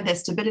compared their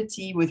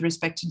stability with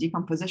respect to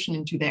decomposition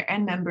into their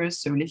end members,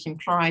 so lithium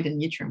chloride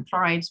and yttrium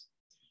chloride.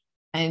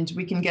 And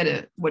we can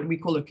get what we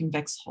call a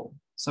convex hull.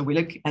 So we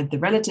look at the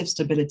relative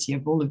stability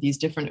of all of these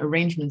different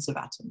arrangements of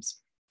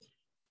atoms.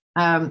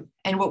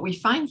 And what we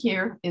find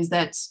here is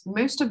that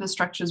most of the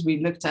structures we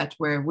looked at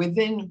were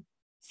within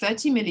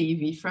 30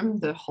 millieV from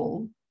the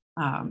hull.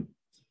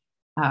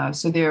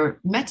 So they're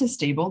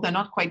metastable, they're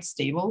not quite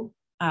stable,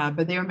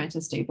 but they are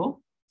metastable.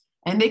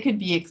 And they could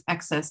be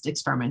accessed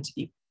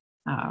experimentally,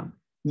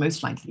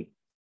 most likely.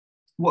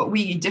 What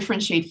we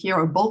differentiate here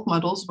are bulk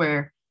models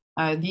where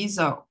these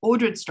are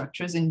ordered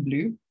structures in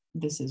blue.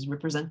 This is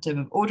representative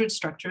of ordered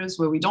structures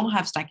where we don't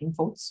have stacking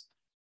faults.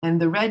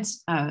 And the red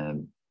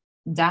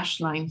dashed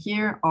line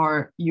here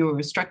are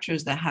your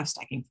structures that have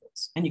stacking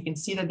faults. And you can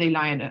see that they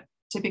lie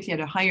typically at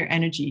a higher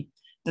energy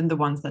than the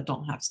ones that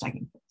don't have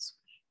stacking faults.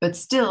 But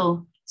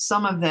still,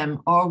 some of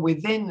them are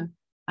within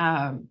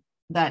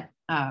that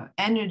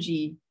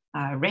energy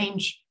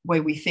range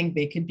where we think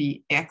they could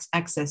be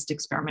accessed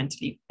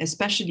experimentally,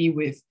 especially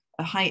with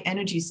a high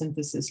energy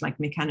synthesis like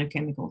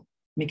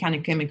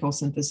mechanochemical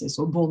synthesis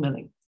or ball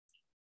milling.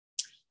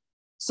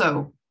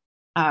 So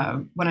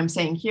what I'm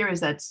saying here is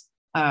that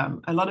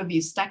a lot of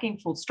these stacking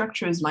fault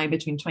structures lie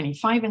between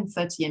 25 and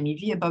 30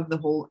 MeV above the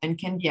hull and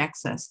can be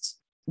accessed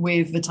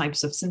with the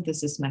types of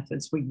synthesis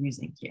methods we're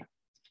using here.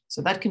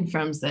 So that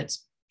confirms that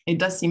it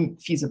does seem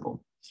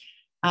feasible.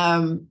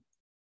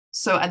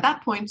 So at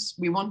that point,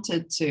 we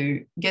wanted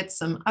to get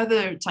some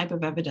other type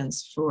of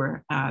evidence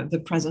for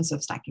the presence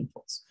of stacking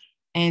faults.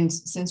 And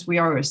since we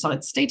are a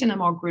solid state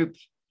NMR group,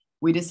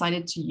 we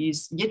decided to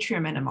use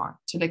yttrium NMR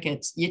to look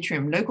at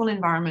yttrium local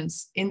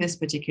environments in this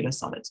particular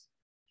solid.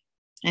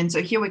 And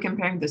so here we're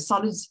comparing the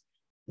solids,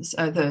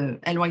 the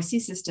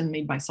NYC system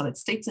made by solid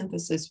state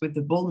synthesis with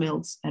the ball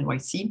milled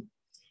NYC.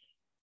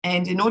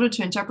 And in order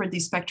to interpret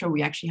these spectra,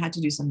 we actually had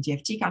to do some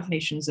DFT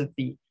calculations of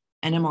the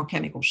NMR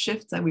chemical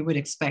shifts that we would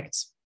expect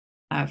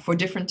for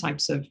different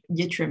types of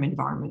yttrium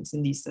environments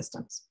in these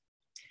systems.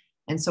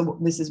 And so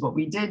this is what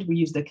we did. We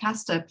used the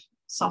CASTEP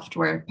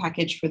software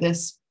package for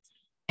this.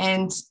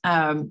 And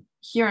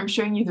here I'm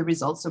showing you the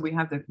results. So we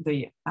have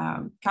the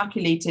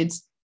calculated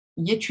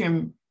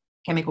yttrium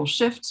chemical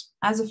shift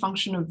as a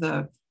function of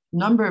the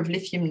number of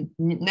lithium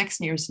next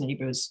nearest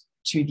neighbors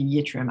to the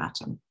yttrium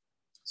atom.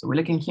 So we're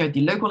looking here at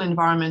the local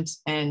environment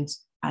and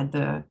at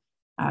the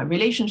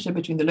relationship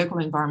between the local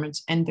environment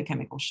and the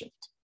chemical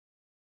shift.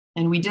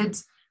 And we did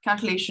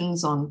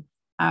calculations on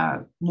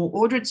more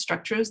ordered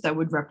structures that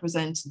would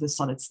represent the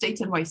solid state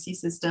NYC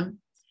system.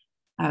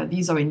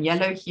 These are in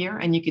yellow here,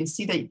 and you can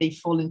see that they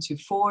fall into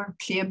 4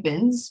 clear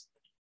bins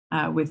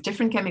with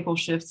different chemical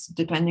shifts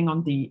depending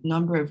on the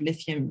number of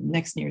lithium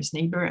next nearest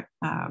neighbor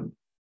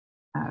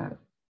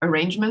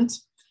arrangement.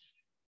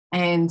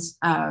 And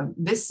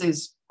this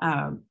is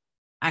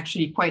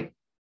actually quite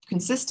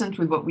consistent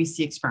with what we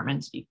see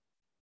experimentally.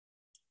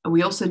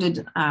 We also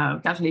did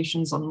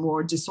calculations on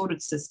more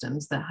disordered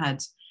systems that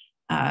had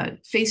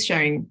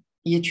phase-sharing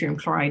yttrium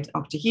chloride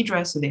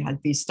octahedra, so they had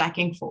these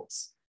stacking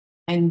faults.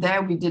 And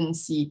there we didn't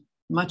see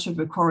much of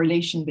a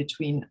correlation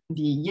between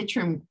the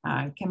yttrium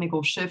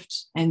chemical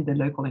shift and the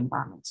local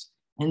environment.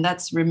 And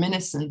that's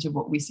reminiscent of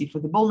what we see for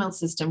the ball mill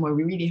system, where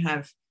we really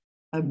have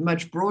a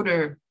much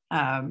broader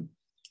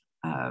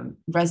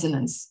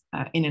resonance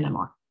in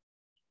NMR.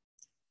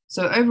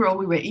 So overall,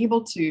 we were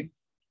able to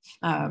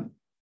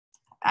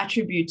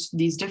attribute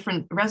these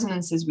different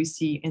resonances we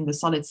see in the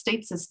solid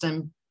state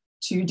system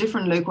to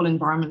different local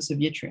environments of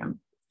yttrium.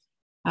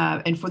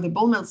 And for the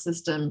ball mill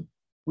system,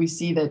 we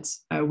see that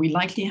we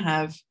likely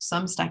have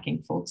some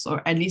stacking faults,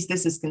 or at least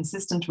this is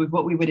consistent with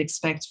what we would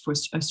expect for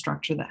a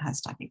structure that has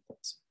stacking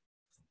faults.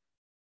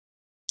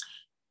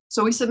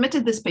 So we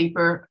submitted this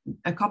paper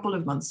a couple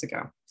of months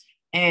ago.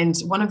 And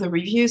one of the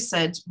reviews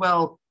said,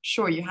 well,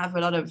 sure, you have a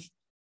lot of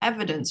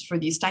evidence for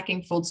these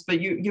stacking faults, but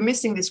you're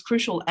missing this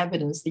crucial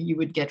evidence that you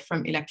would get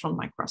from electron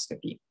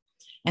microscopy.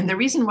 And the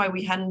reason why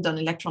we hadn't done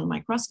electron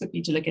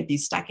microscopy to look at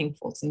these stacking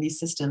faults in these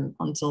systems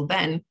until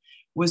then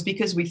was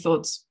because we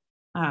thought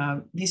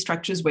these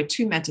structures were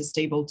too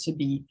metastable to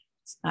be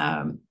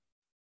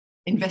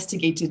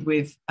investigated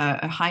with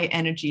a high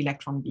energy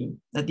electron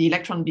beam, that the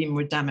electron beam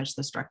would damage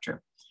the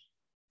structure.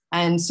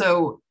 And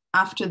so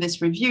after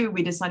this review,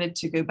 we decided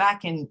to go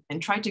back and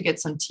try to get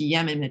some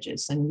TEM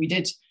images. And we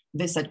did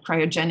this at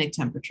cryogenic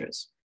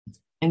temperatures.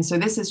 And so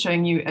this is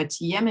showing you a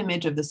TEM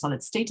image of the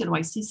solid state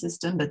NYC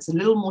system that's a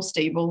little more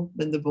stable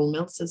than the ball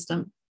mill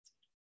system.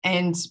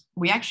 And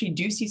we actually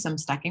do see some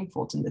stacking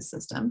fault in this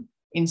system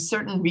in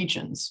certain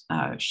regions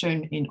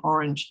shown in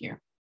orange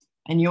here.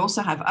 And you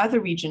also have other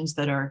regions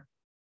that are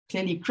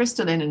clearly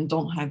crystalline and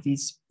don't have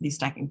these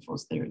stacking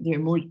faults. They're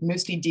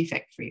mostly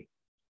defect-free.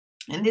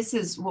 And this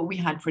is what we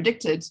had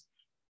predicted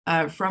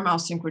from our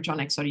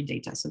synchrotron XRD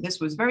data. So this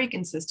was very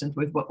consistent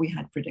with what we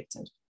had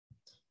predicted.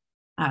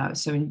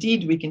 So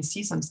indeed, we can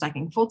see some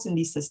stacking faults in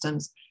these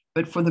systems,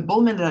 but for the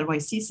ball mill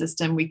LYC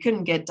system, we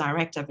couldn't get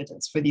direct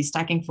evidence for these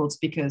stacking faults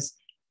because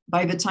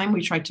by the time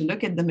we tried to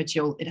look at the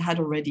material, it had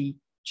already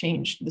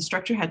changed. The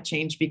structure had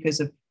changed because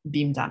of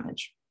beam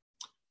damage.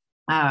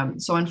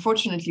 So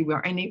unfortunately, we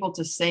are unable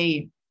to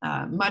say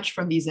much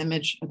from these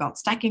images about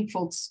stacking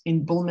faults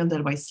in ball mill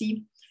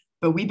LYC,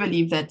 but we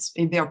believe that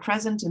if they are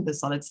present in the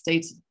solid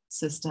state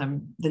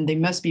system, then they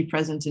must be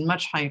present in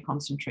much higher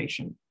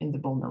concentration in the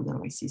ball mill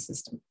LYC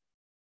system.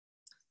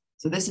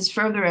 So this is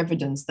further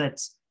evidence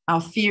that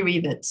our theory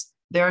that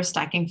there are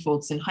stacking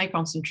faults in high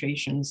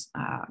concentrations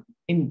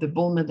in the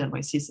ball mill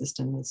LYC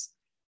system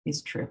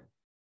is true.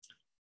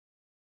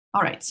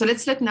 All right, so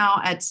let's look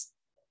now at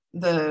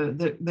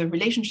the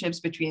relationships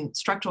between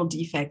structural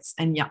defects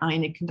and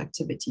ionic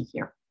conductivity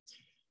here.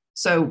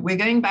 So we're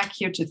going back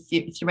here to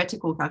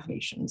theoretical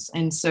calculations.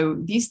 And so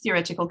these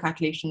theoretical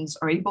calculations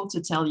are able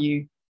to tell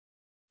you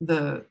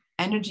the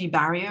energy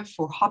barrier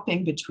for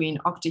hopping between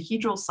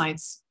octahedral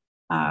sites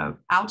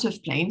out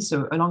of plane,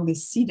 so along the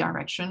C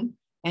direction,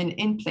 and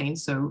in plane,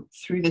 so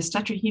through the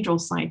tetrahedral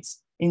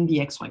sites in the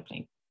XY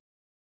plane.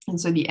 And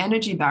so the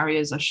energy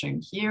barriers are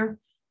shown here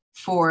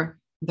for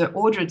the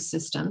ordered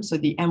system, so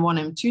the M1,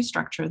 M2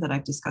 structure that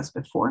I've discussed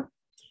before,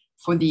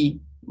 for the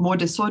more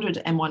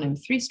disordered M1,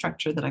 M3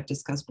 structure that I've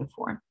discussed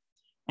before,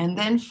 and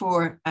then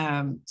for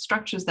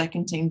structures that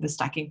contain the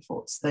stacking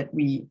faults that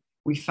we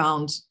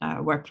found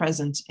were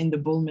present in the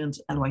ball mill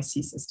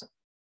LYC system.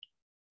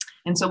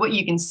 And so what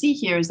you can see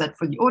here is that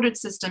for the ordered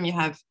system, you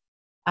have,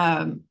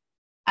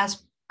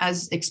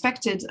 as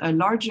expected, a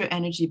larger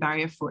energy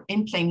barrier for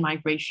in-plane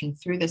migration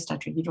through this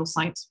tetrahedral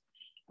site,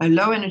 a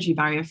low energy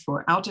barrier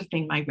for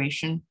out-of-plane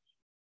migration.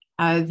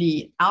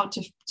 The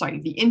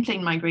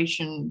in-plane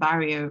migration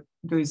barrier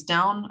goes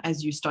down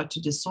as you start to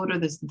disorder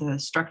the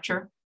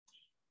structure.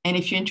 And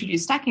if you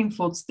introduce stacking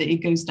faults, it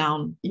goes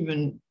down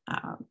even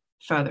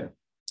further.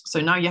 So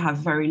now you have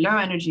very low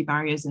energy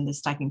barriers in the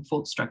stacking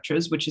fault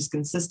structures, which is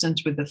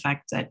consistent with the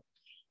fact that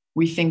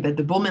we think that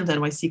the ball mill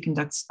LYC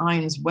conducts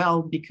ions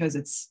well because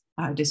it's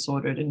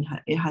disordered and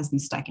it has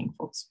these stacking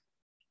faults.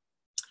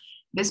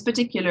 This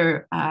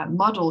particular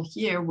model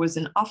here was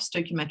an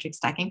off-stoichiometric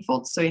stacking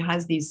fault. So it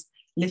has these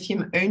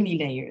lithium-only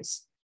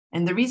layers.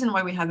 And the reason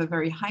why we have a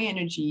very high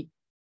energy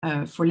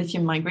for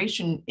lithium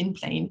migration in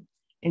plane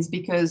is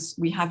because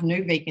we have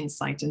no vacant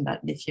site in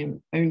that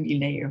lithium-only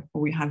layer,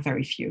 or we have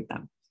very few of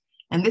them.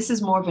 And this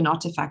is more of an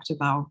artifact of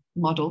our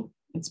model.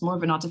 It's more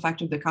of an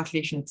artifact of the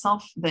calculation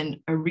itself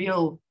than a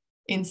real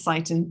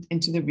insight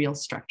into the real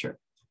structure.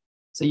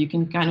 So you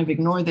can kind of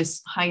ignore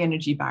this high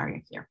energy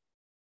barrier here.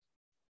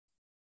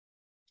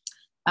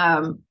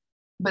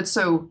 But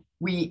so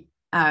we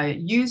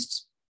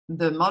used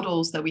the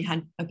models that we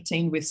had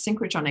obtained with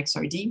synchrotron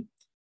XRD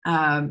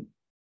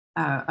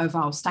of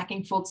our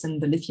stacking faults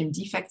and the lithium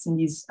defects in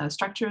these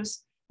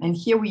structures. And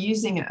here we're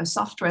using a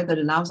software that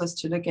allows us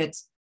to look at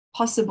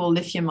possible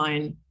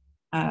lithium-ion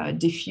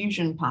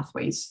diffusion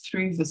pathways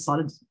through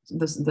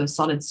the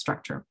solid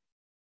structure.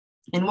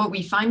 And what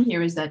we find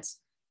here is that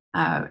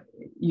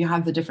you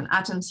have the different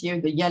atoms here.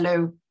 The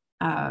yellow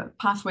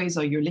pathways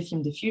are your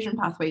lithium diffusion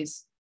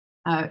pathways.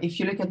 If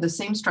you look at the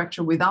same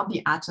structure without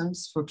the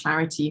atoms for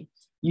clarity,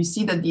 you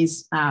see that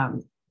these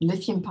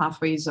lithium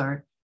pathways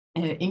are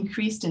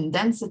increased in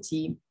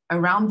density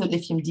around the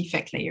lithium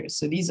defect layers.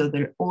 So these are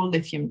the all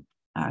lithium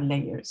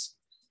layers.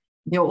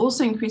 They're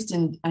also increased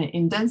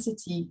in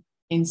density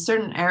in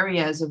certain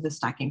areas of the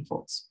stacking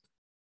faults,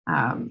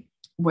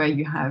 where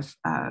you have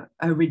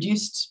a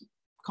reduced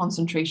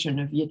concentration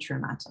of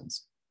yttrium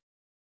atoms.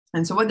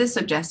 And so what this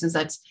suggests is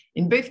that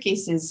in both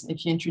cases,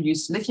 if you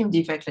introduce lithium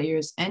defect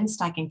layers and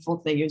stacking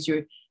fault layers,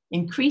 you're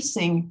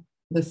increasing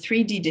the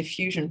 3D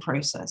diffusion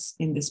process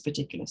in this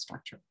particular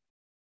structure.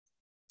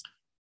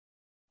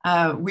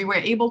 We were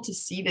able to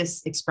see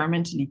this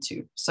experimentally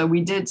too. So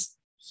we did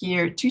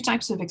here 2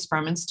 types of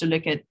experiments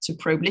to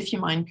probe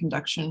lithium-ion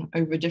conduction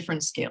over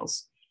different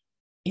scales.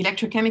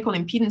 Electrochemical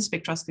impedance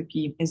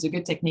spectroscopy is a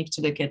good technique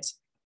to look at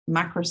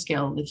macro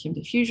scale lithium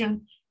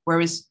diffusion,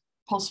 whereas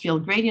pulse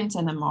field gradient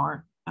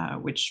NMR,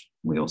 which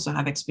we also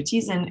have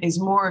expertise in, is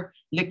more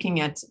looking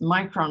at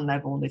micron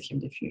level lithium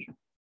diffusion.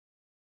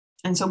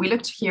 And so we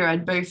looked here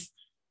at both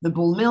the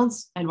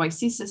Ball-Mills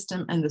LYC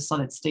system and the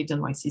solid state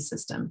LYC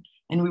system.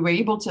 And we were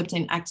able to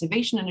obtain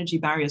activation energy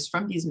barriers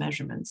from these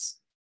measurements.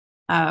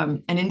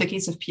 And in the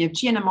case of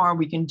PFG NMR,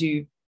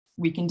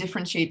 we can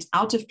differentiate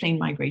out of plane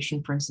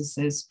migration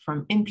processes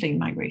from in-plane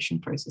migration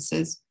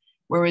processes,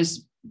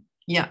 whereas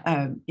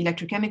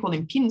electrochemical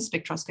impedance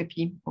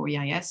spectroscopy, or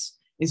EIS,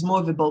 is more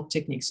of a bulk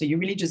technique. So you're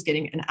really just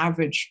getting an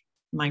average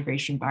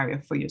migration barrier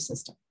for your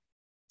system.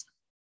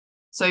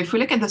 So if we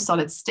look at the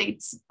solid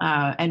state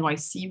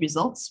NYC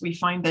results, we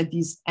find that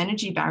these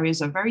energy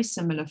barriers are very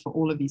similar for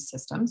all of these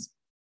systems.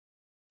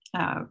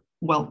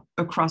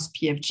 Across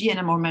PFG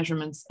NMR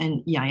measurements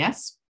and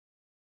EIS,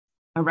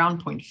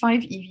 around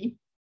 0.5 EV.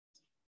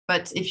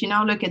 But if you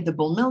now look at the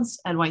Ball-Mills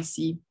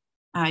LYC,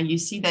 you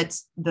see that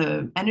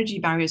the energy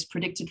barriers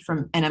predicted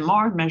from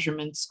NMR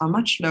measurements are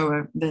much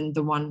lower than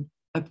the one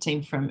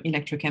obtained from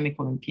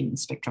electrochemical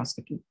impedance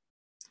spectroscopy.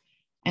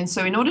 And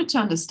so in order to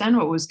understand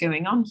what was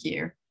going on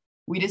here,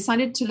 we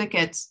decided to look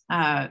at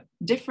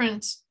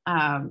different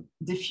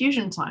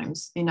diffusion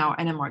times in our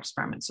NMR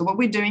experiment. So what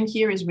we're doing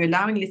here is we're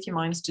allowing lithium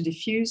ions to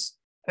diffuse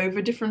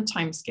over different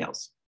time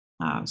scales.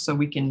 So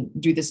we can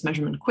do this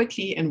measurement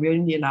quickly, and we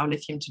only allow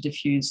lithium to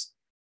diffuse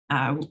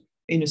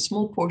in a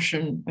small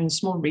portion, in a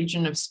small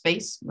region of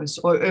space,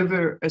 or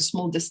over a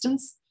small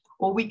distance,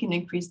 or we can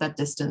increase that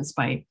distance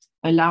by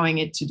allowing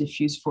it to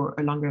diffuse for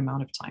a longer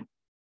amount of time.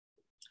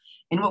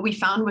 And what we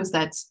found was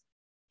that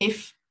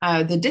if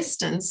the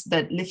distance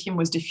that lithium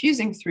was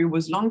diffusing through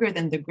was longer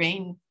than the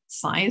grain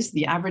size,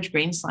 the average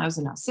grain size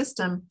in our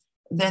system,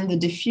 then the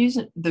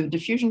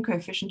diffusion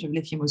coefficient of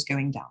lithium was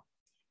going down.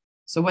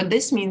 So what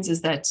this means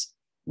is that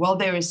while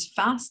there is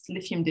fast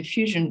lithium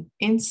diffusion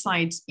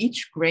inside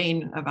each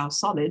grain of our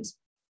solid,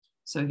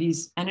 so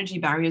these energy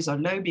barriers are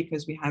low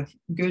because we have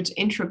good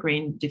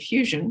intragrain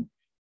diffusion,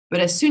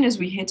 but as soon as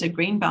we hit a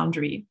grain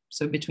boundary,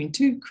 so between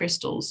 2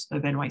 crystals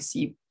of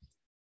NYC,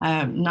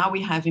 now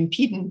we have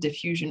impedant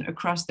diffusion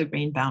across the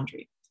grain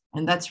boundary.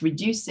 And that's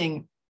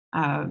reducing,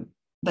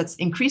 that's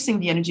increasing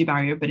the energy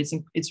barrier, but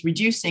it's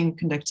reducing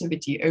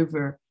conductivity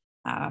over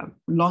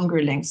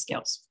longer length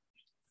scales.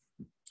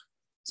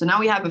 So now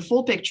we have a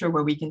full picture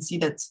where we can see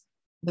that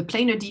the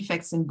planar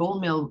defects in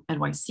Ball-Mill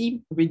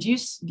NYC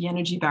reduce the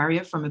energy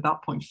barrier from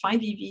about 0.5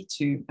 EV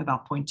to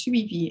about 0.2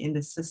 EV in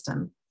the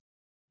system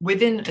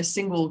within a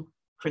single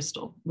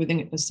crystal,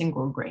 within a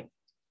single grain.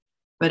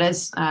 But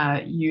as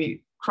you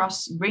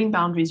cross grain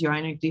boundaries, your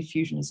ionic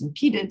diffusion is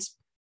impeded,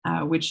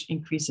 which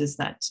increases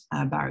that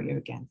barrier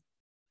again.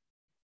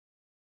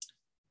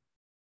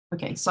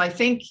 Okay, so I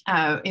think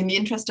in the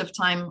interest of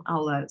time,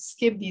 I'll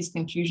skip these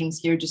conclusions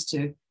here just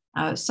to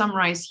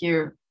summarize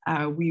here.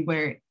 We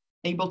were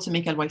able to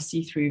make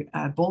LYC through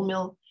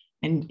Ball-Mill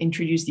and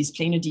introduce these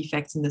planar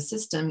defects in the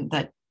system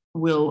that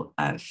will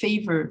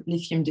favor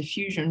lithium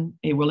diffusion.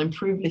 It will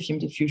improve lithium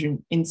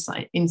diffusion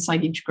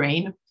inside each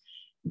grain.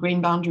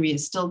 Grain boundary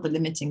is still the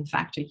limiting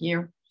factor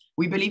here.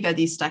 We believe that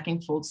these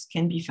stacking faults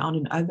can be found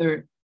in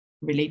other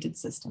related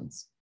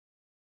systems.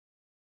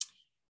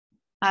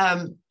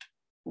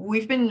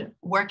 We've been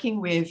working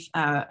with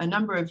a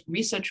number of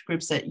research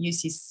groups at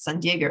UC San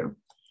Diego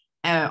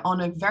on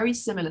a very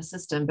similar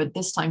system, but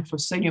this time for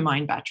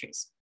sodium-ion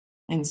batteries.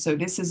 And so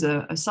this is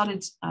a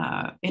solid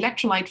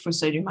electrolyte for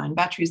sodium-ion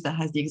batteries that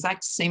has the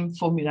exact same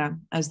formula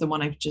as the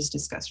one I've just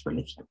discussed for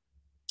lithium.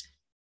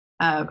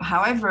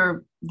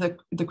 However,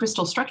 the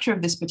crystal structure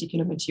of this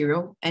particular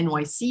material,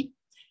 NYC,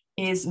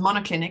 is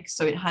monoclinic.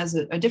 So it has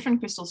a different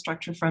crystal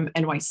structure from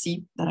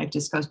NYC that I've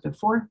discussed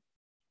before.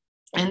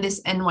 And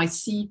this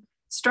NYC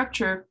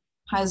structure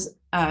has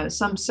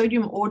some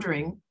sodium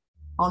ordering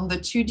on the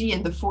 2D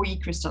and the 4E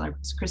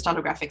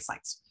crystallographic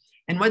sites.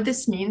 And what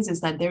this means is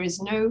that there is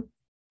no,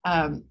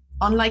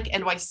 unlike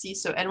NYC,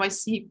 so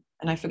NYC,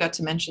 and I forgot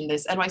to mention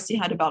this,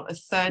 NYC had about a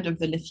third of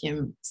the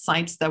lithium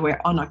sites that were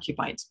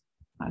unoccupied.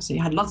 So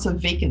you had lots of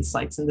vacant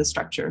sites in the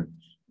structure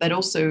that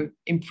also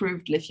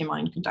improved lithium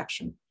ion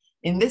conduction.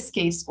 In this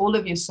case, all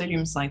of your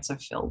sodium sites are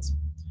filled.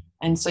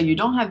 And so you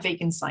don't have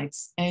vacant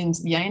sites, and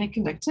the ionic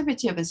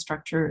conductivity of this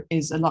structure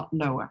is a lot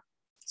lower.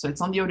 So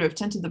it's on the order of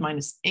 10 to the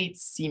minus 8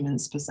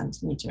 Siemens per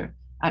centimeter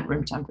at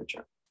room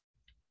temperature.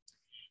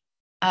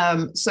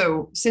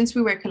 So since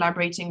we were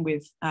collaborating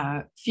with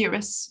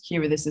theorists,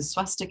 here this is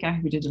Swastika,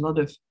 who did a lot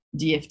of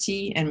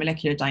DFT and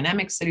molecular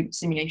dynamics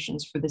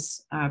simulations for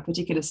this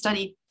particular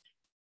study,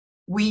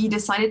 we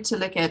decided to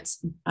look at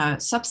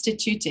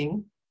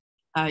substituting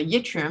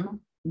yttrium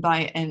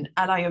by an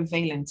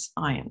alliovalent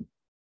ion.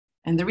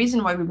 And the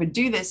reason why we would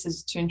do this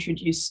is to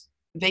introduce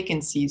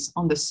vacancies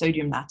on the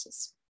sodium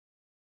lattice.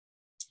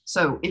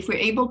 So if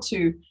we're able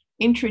to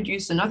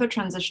introduce another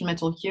transition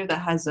metal here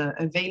that has a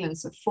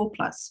valence of 4+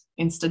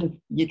 instead of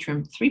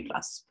yttrium 3+,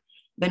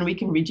 then we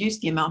can reduce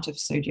the amount of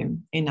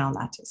sodium in our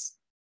lattice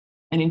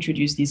and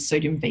introduce these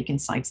sodium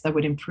vacant sites that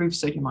would improve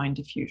sodium ion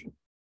diffusion.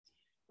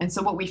 And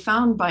so what we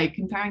found by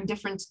comparing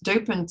different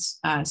dopant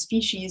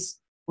species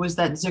was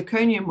that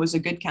zirconium was a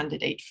good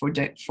candidate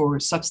for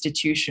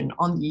substitution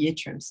on the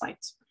yttrium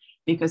site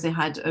because it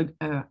had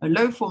a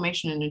low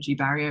formation energy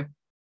barrier,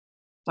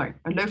 a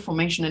low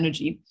formation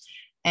energy,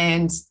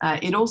 and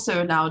it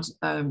also allowed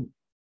an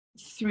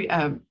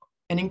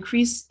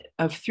increase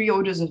of 3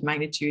 orders of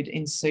magnitude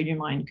in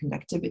sodium ion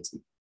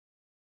conductivity.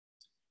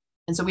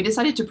 And so we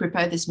decided to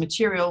prepare this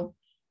material,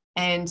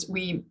 and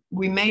we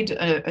made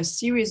a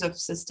series of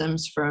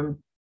systems from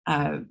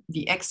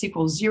the X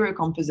equals 0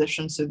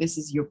 composition. So this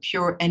is your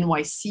pure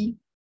NYC,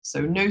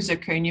 so no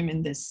zirconium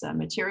in this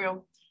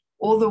material,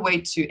 all the way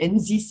to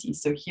NZC.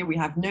 So here we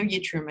have no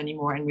yttrium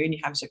anymore, and we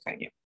only have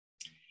zirconium.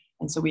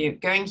 And so we are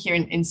going here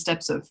in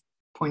steps of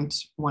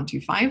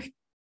 0.125.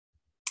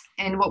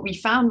 And what we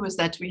found was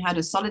that we had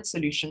a solid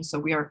solution. So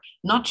we are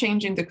not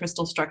changing the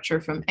crystal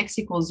structure from X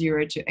equals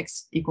 0 to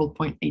X equal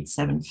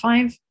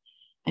 0.875.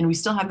 And we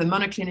still have the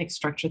monoclinic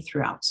structure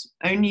throughout.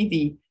 Only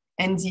the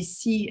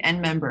NZC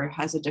end member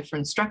has a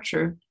different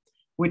structure,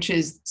 which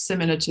is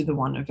similar to the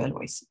one of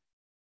LYC.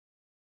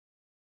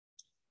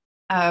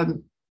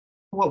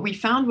 What we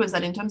found was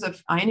that in terms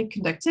of ionic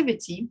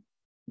conductivity,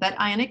 that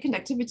ionic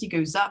conductivity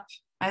goes up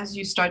as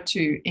you start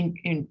to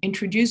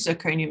introduce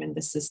zirconium in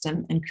the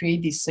system and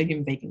create these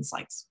sodium vacant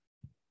sites.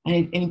 And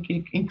it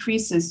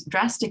increases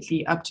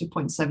drastically up to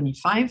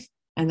 0.75,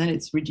 and then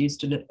it's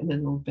reduced a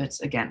little bit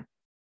again.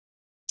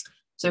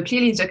 So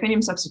clearly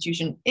zirconium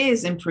substitution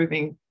is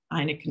improving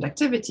ionic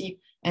conductivity.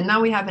 And now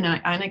we have an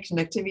ionic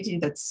conductivity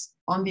that's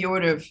on the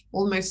order of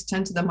almost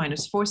 10 to the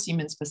minus 4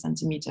 Siemens per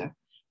centimeter,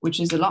 which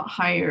is a lot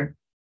higher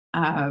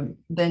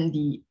than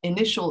the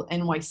initial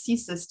NYC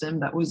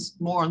system that was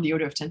more on the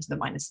order of 10 to the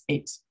minus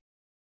 8.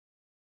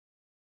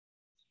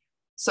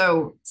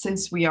 So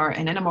since we are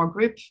an NMR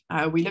group,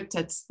 we looked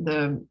at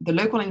the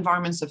local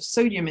environments of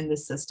sodium in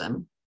this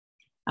system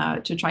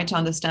to try to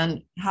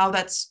understand how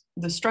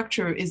the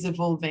structure is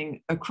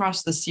evolving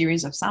across the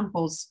series of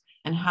samples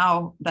and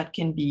how that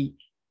can be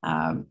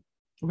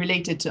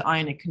related to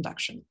ionic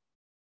conduction.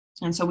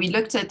 And so we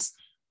looked at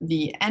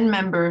the N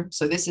member,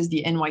 so this is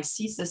the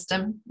NYC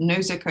system, no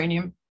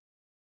zirconium,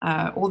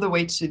 all the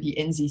way to the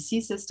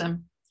NZC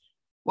system.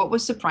 What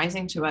was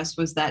surprising to us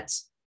was that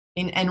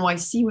in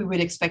NYC, we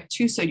would expect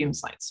 2 sodium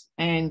sites,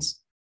 and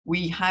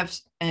we have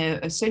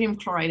a sodium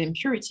chloride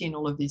impurity in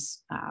all of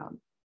these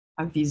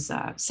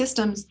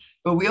systems,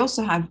 but we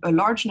also have a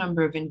large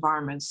number of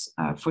environments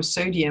for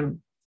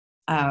sodium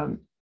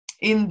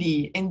in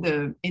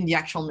the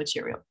actual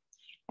material.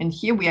 And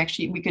here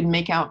we could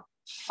make out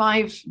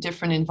 5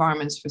 different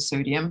environments for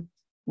sodium,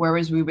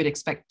 whereas we would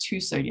expect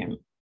 2 sodium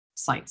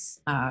sites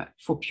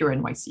for pure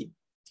NYC.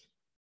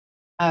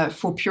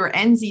 For pure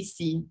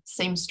NZC,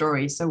 same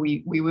story. So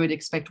we would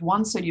expect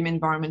 1 sodium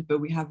environment, but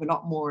we have a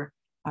lot more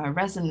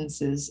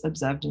resonances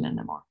observed in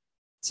NMR,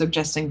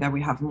 suggesting that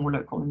we have more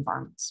local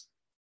environments.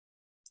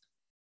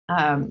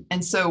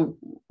 And so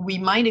we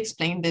might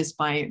explain this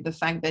by the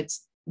fact that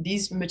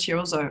these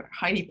materials are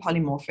highly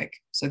polymorphic,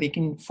 so they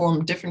can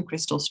form different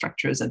crystal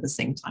structures at the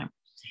same time.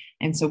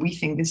 And so we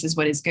think this is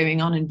what is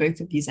going on in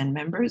both of these end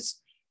members.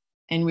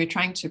 And we're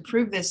trying to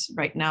prove this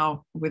right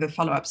now with a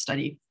follow-up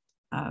study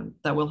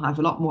that will have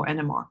a lot more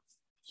NMR.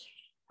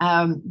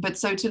 But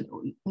so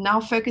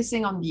now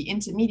focusing on the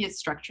intermediate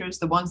structures,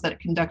 the ones that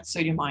conduct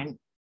sodium ion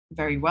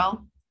very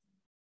well,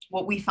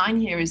 what we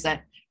find here is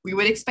that we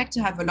would expect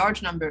to have a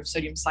large number of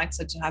sodium sites,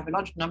 so to have a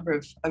large number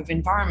of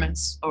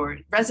environments or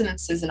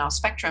resonances in our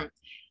spectrum.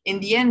 In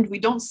the end, we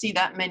don't see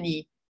that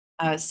many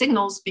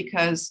signals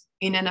because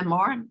in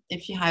NMR,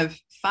 if you have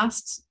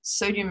fast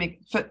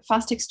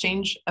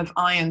exchange of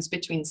ions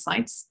between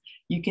sites,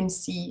 you can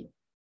see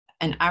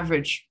an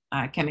average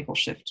chemical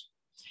shift.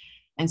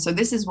 And so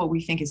this is what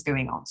we think is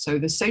going on. So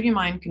the sodium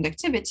ion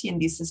conductivity in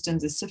these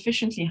systems is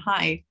sufficiently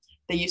high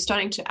that you're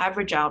starting to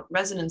average out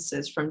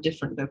resonances from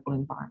different local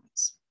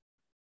environments.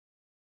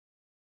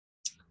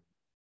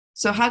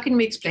 So how can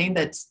we explain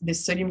that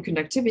this sodium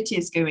conductivity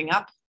is going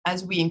up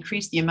as we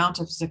increase the amount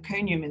of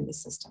zirconium in the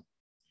system?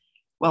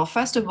 Well,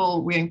 first of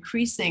all, we're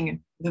increasing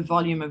the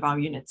volume of our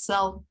unit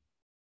cell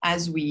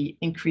as we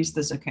increase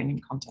the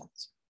zirconium content.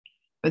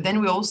 But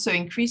then we're also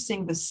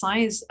increasing the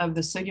size of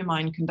the sodium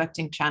ion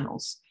conducting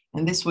channels.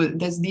 And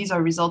these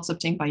are results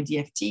obtained by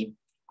DFT.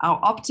 Our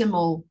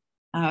optimal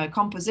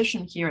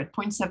composition here at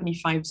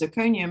 0.75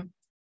 zirconium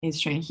is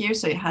shown here.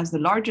 So it has the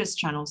largest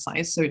channel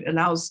size. So it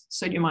allows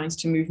sodium ions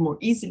to move more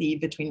easily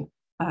between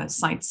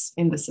sites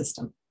in the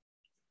system.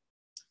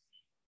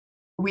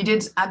 We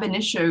did ab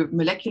initio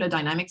molecular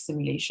dynamic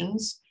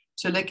simulations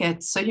to look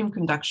at sodium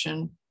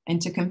conduction and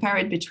to compare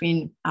it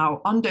between our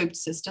undoped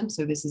system.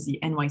 So this is the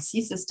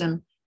NYC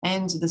system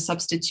and the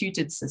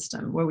substituted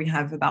system where we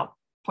have about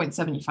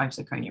 0.75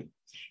 zirconium.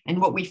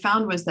 And what we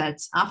found was that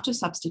after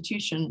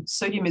substitution,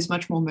 sodium is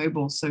much more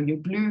mobile. So your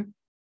blue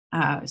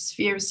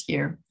spheres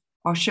here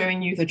are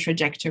showing you the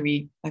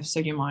trajectory of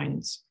sodium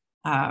ions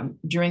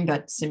during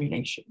that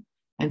simulation.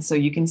 And so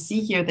you can see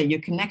here that you're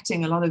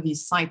connecting a lot of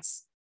these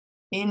sites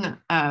in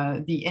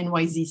the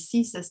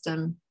NYZC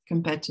system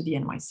compared to the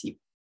NYC.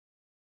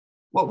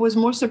 What was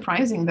more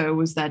surprising though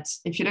was that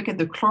if you look at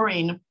the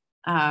chlorine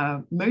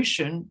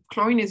motion,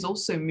 chlorine is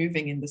also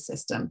moving in the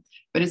system,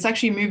 but it's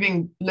actually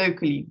moving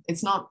locally.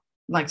 It's not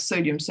like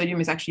sodium.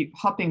 Sodium is actually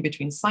hopping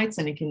between sites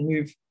and it can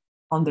move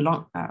on the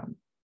long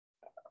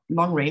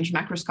range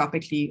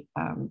macroscopically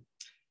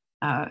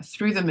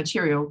through the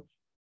material.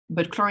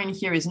 But chlorine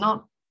here is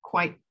not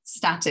quite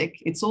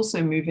static. It's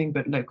also moving,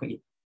 but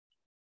locally.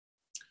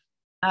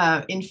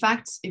 In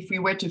fact, if we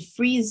were to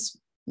freeze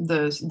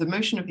the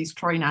motion of these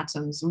chlorine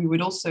atoms, we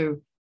would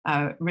also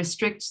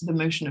restrict the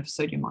motion of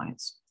sodium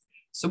ions.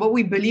 So what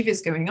we believe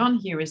is going on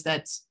here is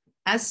that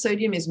as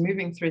sodium is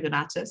moving through the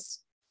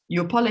lattice,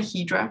 your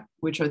polyhedra,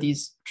 which are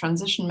these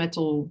transition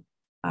metal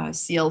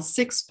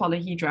Cl6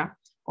 polyhedra,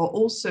 are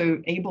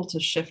also able to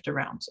shift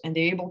around, and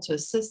they're able to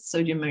assist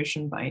sodium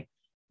motion by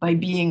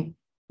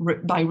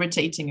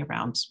rotating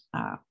around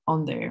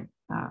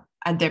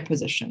at their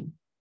position.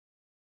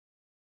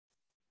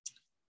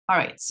 All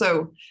right,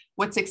 so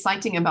what's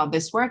exciting about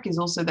this work is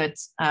also that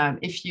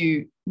if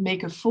you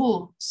make a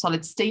full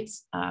solid state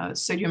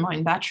sodium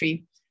ion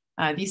battery,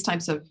 these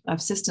types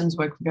of systems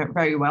work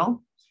very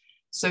well.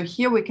 So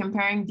here we're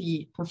comparing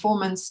the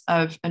performance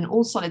of an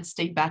all solid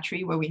state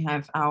battery where we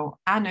have our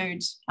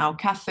anode, our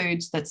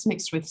cathode that's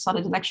mixed with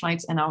solid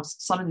electrolytes, and our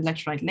solid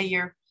electrolyte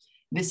layer.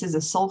 This is a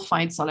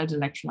sulfide solid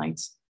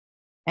electrolyte.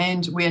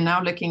 And we're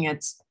now looking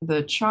at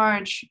the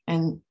charge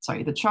and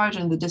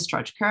the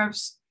discharge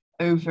curves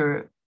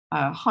over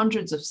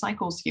hundreds of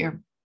cycles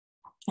here.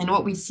 And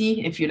what we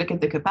see, if you look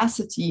at the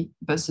capacity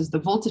versus the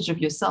voltage of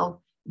your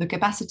cell, the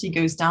capacity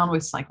goes down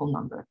with cycle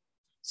number.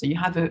 So you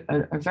have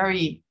a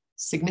very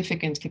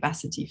significant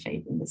capacity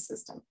fade in this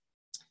system.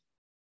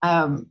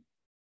 But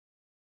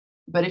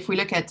if we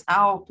look at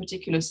our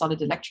particular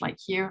solid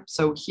electrolyte here,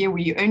 so here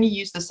we only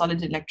use the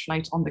solid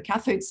electrolyte on the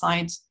cathode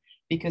side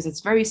because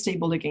it's very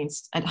stable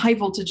at high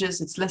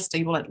voltages. It's less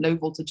stable at low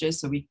voltages.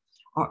 So we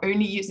are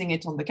only using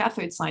it on the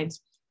cathode side.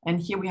 And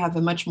here we have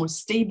a much more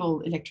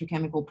stable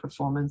electrochemical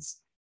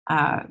performance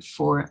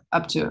for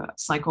up to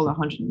cycle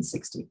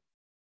 160.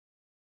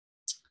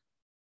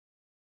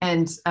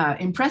 And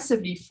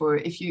impressively,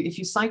 if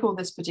you cycle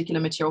this particular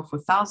material for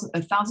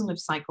 1,000 of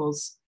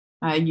cycles,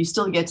 you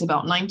still get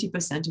about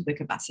 90% of the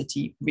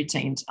capacity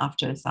retained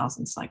after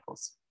 1,000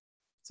 cycles.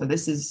 So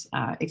this is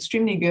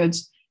extremely good.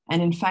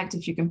 And in fact,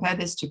 if you compare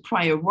this to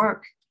prior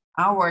work,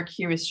 our work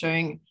here is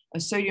showing a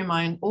sodium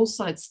ion all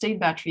solid state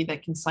battery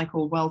that can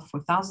cycle well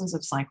for thousands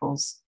of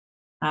cycles,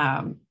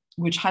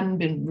 which hadn't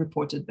been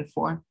reported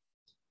before.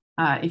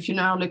 If you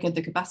now look at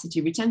the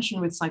capacity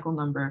retention with cycle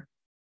number,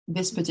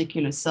 this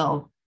particular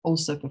cell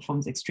also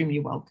performs extremely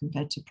well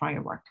compared to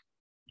prior work.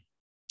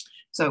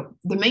 So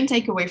the main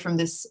takeaway from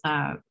this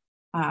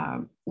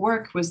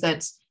work was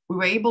that we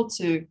were able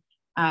to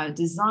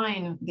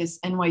design this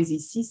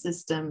NYZC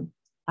system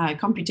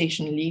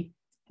computationally.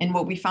 And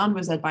what we found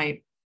was that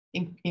by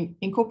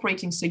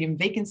incorporating sodium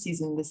vacancies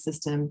in this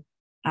system,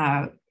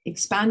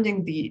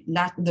 expanding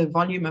the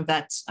volume of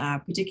that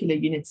particular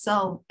unit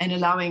cell and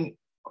allowing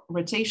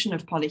rotation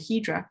of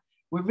polyhedra,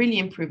 we're really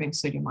improving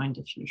sodium ion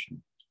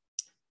diffusion.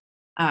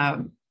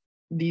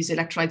 These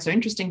electrolytes are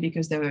interesting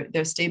because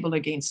they're stable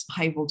against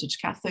high voltage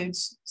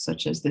cathodes,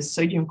 such as the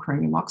sodium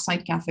chromium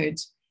oxide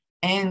cathodes,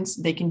 and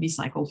they can be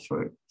cycled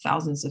for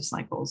thousands of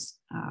cycles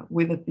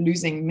with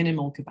losing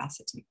minimal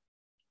capacity.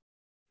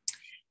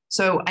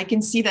 So I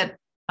can see that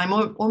I'm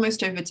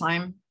almost over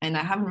time, and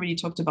I haven't really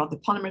talked about the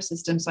polymer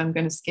system, so I'm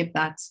going to skip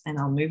that, and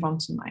I'll move on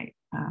to my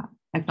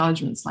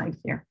acknowledgement slide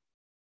here.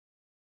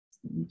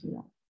 Let me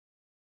do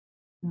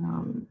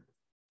that.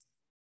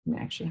 I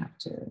actually have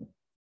to.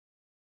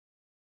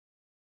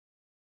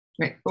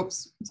 Great.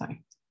 Oops,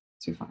 sorry,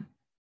 too far.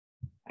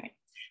 All right.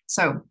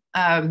 So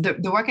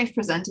the work I've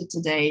presented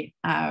today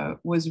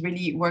was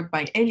really work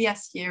by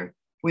Elias here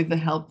with the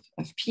help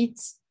of Pete.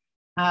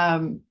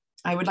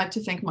 I would like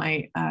to thank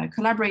my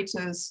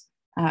collaborators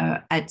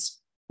at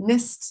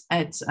NIST,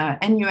 at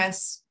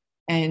NUS,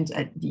 and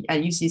at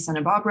UC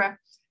Santa Barbara,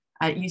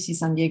 at UC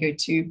San Diego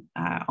too,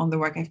 on the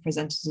work I've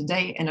presented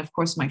today, and of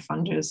course my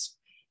funders.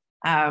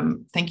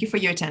 Thank you for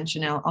your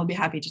attention. I'll be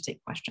happy to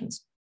take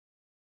questions.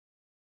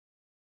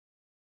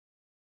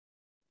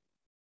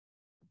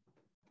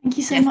 Thank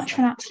you so much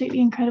for an absolutely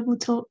incredible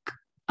talk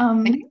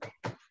and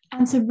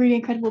some really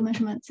incredible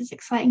measurements. It's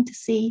exciting to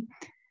see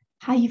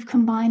how you've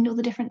combined all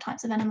the different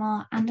types of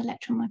NMR and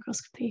electron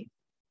microscopy.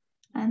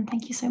 And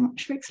thank you so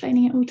much for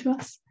explaining it all to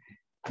us.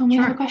 We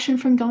have a question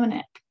from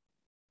Dominic.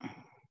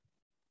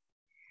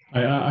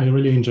 I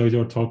really enjoyed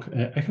your talk.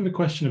 I have a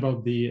question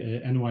about the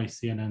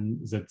NYC and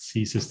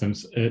NZC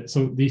systems.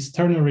 So these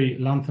ternary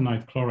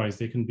lanthanide chlorides,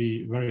 they can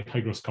be very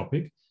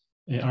hygroscopic.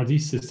 Are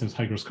these systems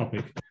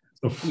hygroscopic?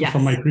 So yes.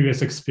 From my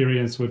previous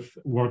experience with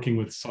working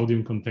with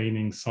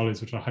sodium-containing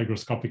solids, which are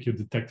hygroscopic, you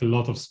detect a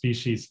lot of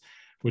species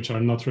which are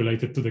not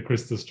related to the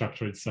crystal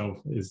structure itself,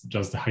 is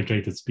just the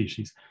hydrated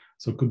species.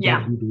 So could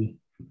that be?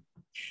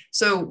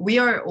 So we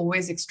are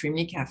always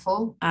extremely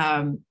careful.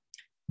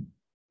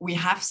 We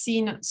have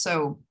seen,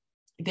 so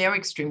they're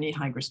extremely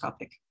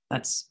hygroscopic,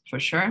 that's for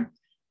sure.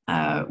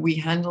 We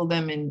handle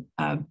them in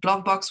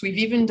glove box. We've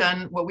even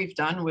done, what we've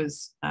done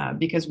was,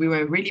 because we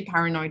were really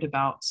paranoid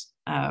about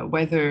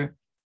whether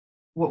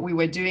what we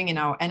were doing in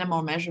our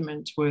NMR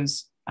measurement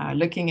was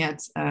looking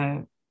at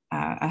a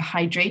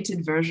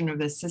hydrated version of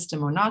the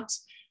system or not.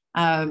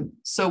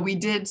 So we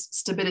did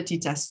stability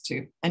tests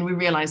too. And we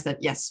realized that,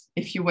 yes,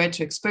 if you were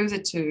to expose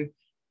it to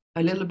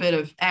a little bit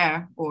of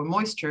air or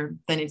moisture,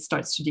 then it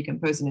starts to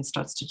decompose and it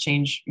starts to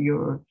change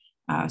your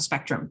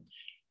spectrum.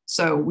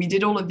 So we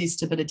did all of these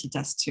stability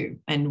tests too.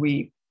 And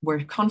we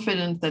were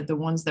confident that the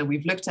ones that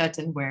we've looked at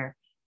and were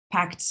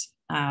packed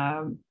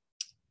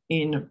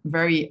in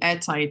very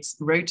airtight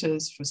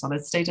rotors for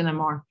solid state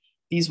NMR,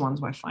 these ones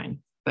were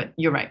fine. But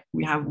you're right,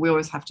 we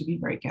always have to be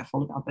very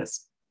careful about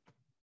this.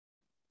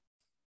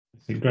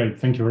 Great,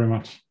 thank you very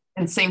much.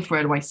 And same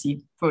for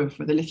LYC, for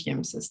the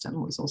lithium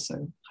system was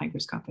also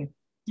hygroscopic.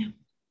 Yeah.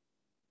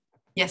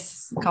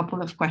 Yes, a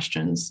couple of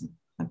questions.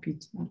 Happy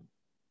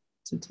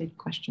to take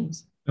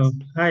questions. Oh,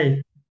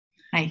 hi.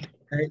 Hi.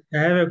 I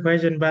have a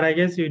question, but I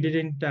guess you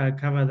didn't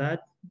cover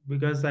that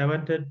because I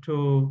wanted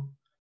to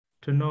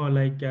know,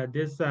 like,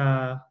 this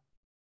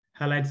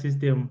halide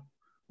system,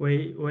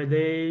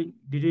 did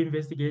you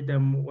investigate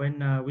them when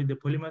with the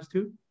polymers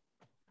too?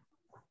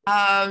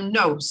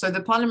 No, so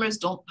the polymers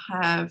don't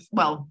have,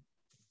 well,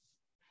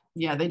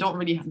 yeah, they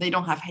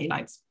don't have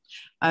halides.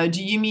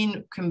 Do you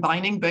mean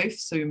combining both?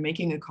 So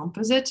making a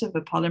composite of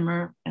the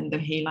polymer and the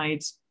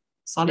halide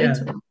solid?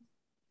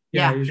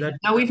 Yeah.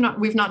 No, we've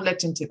not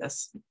looked into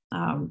this.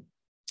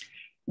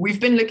 We've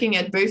been looking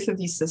at both of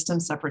these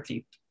systems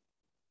separately.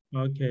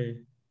 Okay,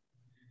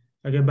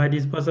 but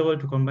it's possible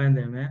to combine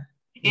them, eh?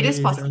 It is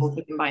possible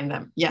to combine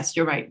them. Yes,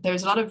 you're right.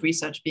 There's a lot of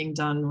research being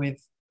done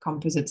with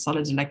composite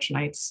solid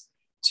electrolytes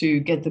to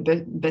get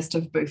the best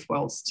of both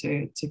worlds,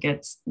 to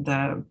get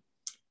the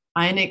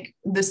ionic,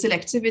 the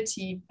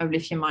selectivity of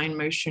lithium ion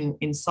motion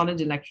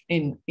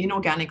in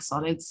inorganic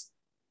solids,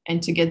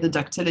 and to get the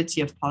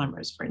ductility of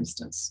polymers, for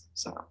instance.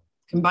 So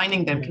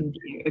combining them can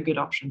be a good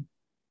option.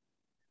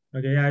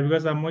 Okay, yeah,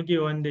 because I'm working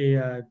on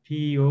the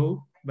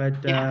PEO, but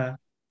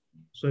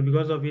so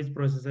because of its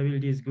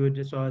processability is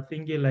good, so I'm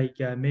thinking like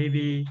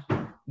maybe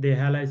the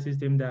halide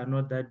system, they are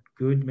not that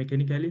good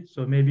mechanically.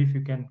 So maybe if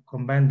you can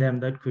combine them,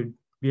 that could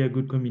be a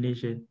good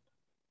combination.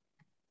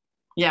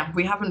 Yeah,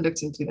 we haven't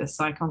looked into this,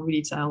 so I can't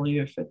really tell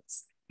you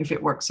if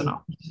it works or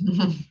not.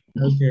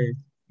 Okay,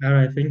 all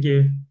right, thank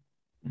you.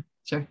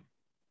 Sure.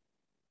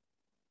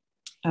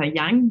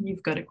 Yang,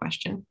 you've got a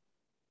question.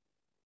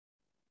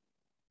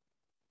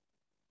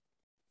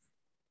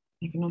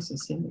 You can also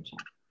see in the chat.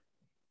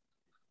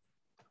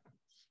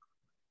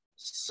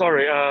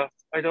 Sorry, I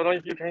don't know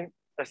if you can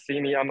see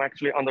me. I'm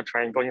actually on the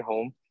train going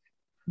home.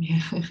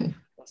 Yeah.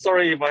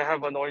 Sorry if I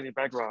have a noisy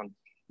background.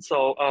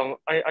 So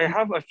I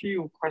have a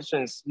few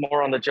questions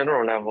more on the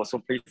general level, so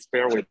please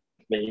bear with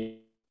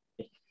me.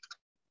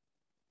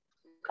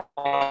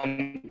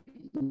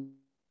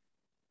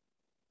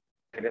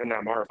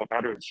 NMR for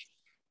batteries.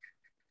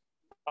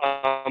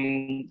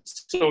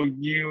 So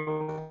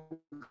you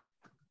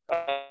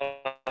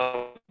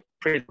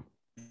present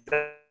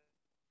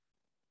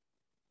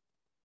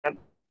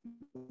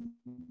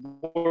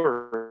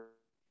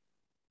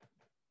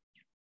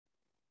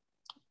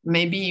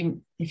Maybe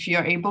if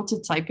you're able to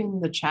type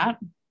in the chat,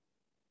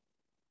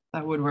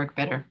 that would work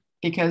better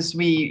because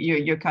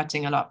you're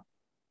cutting a lot.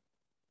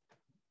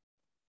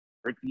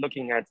 We're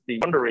looking at the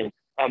wondering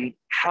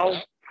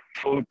how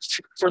to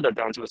further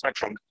down to the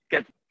spectrum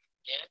get.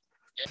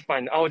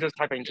 Fine, I'll just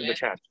type into the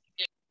chat.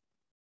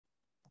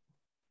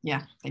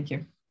 Yeah, thank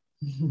you.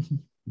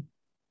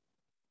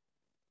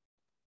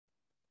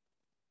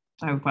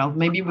 Oh, well,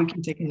 maybe we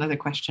can take another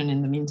question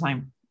in the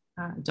meantime.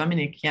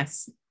 Dominic,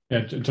 yes.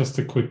 Yeah, just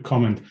a quick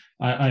comment.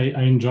 I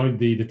enjoyed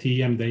the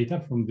TEM data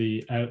from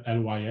the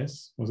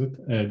LYS, was it?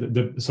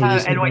 So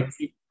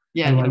LYC.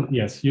 Yeah.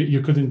 Yes,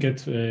 you couldn't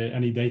get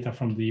any data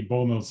from the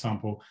bone mill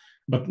sample.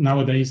 But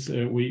nowadays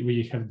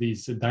we have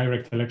these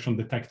direct electron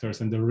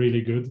detectors, and they're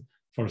really good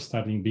for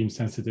studying beam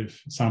sensitive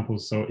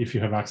samples. So if you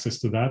have access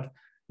to that,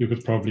 you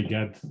could probably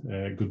get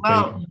good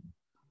data.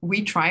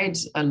 We tried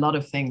a lot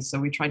of things. So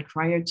we tried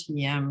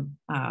cryo-TEM.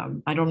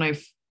 I don't know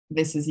if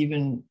this is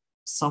even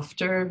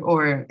softer,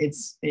 or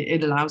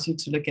it allows you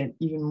to look at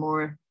even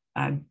more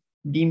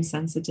beam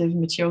sensitive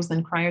materials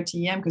than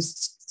cryo-TEM,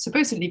 because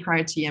supposedly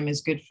cryo-TEM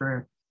is good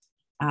for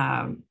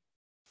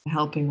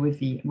helping with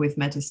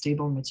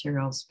metastable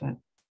materials. But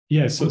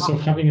yeah, so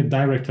having a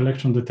direct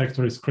electron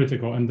detector is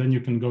critical, and then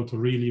you can go to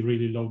really,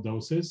 really low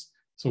doses.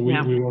 So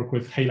we work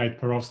with halide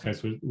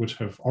perovskites, which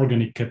have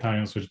organic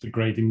cations which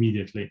degrade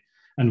immediately.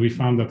 And we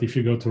found that if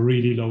you go to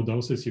really low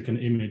doses, you can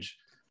image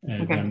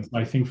them.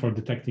 I think for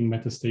detecting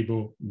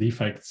metastable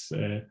defects,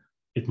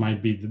 it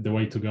might be the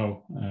way to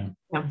go.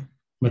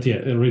 But yeah,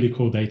 really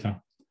cool data.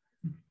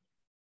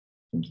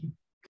 Thank you.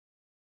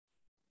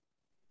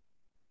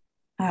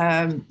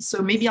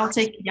 So maybe I'll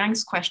take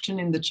Yang's question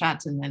in the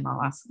chat, and then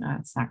I'll ask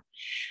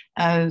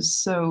Sarah.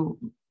 So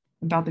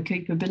about the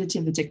capability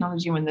of the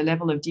technology when the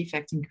level of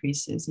defect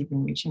increases,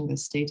 even reaching the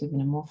state of an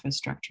amorphous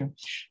structure.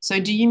 So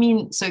do you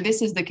mean, so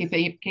this is the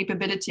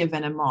capability of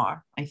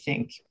NMR, I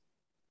think.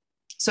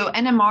 So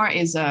NMR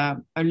is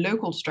a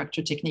local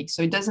structure technique.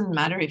 So it doesn't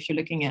matter if you're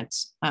looking at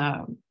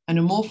an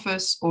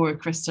amorphous or a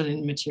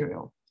crystalline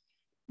material.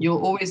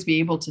 You'll always be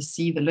able to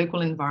see the local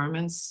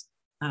environments,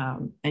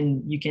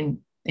 and you can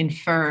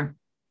infer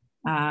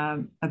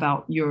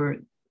about your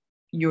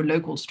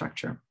local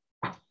structure.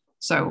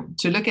 So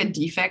to look at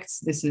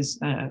defects, this is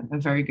a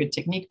very good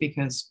technique,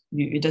 because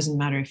it doesn't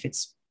matter if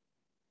it's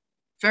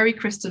very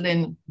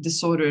crystalline,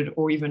 disordered,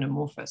 or even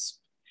amorphous.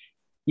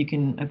 You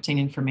can obtain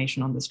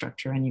information on the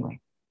structure anyway.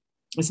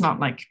 It's not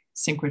like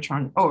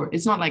synchrotron, or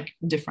it's not like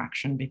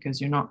diffraction,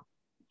 because you're not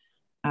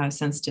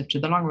sensitive to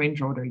the long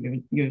range order,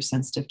 you're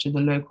sensitive to the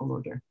local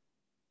order.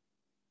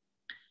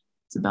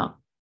 It's about,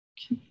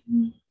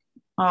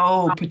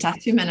 oh,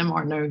 potassium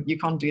NMR. No, you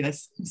can't do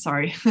this.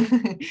 Sorry.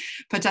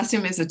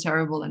 Potassium is a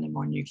terrible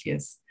NMR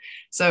nucleus.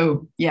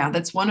 So yeah,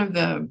 that's one of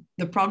the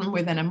problem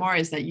with NMR,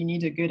 is that you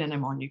need a good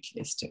NMR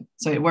nucleus too.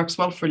 So it works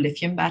well for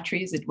lithium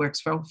batteries. It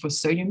works well for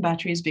sodium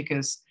batteries,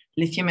 because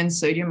lithium and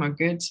sodium are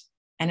good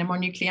NMR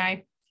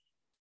nuclei.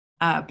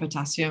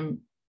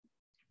 Potassium,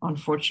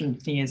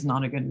 unfortunately, is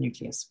not a good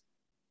nucleus.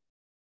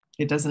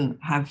 It doesn't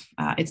have,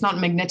 it's not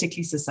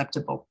magnetically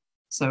susceptible.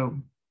 So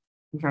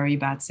very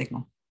bad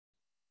signal.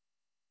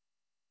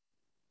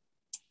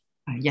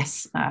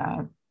 Yes,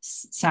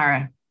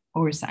 Sarah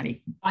or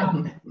Sally.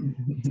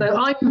 So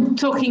I'm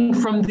talking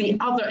from the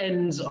other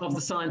end of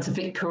the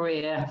scientific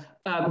career.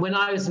 When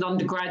I was an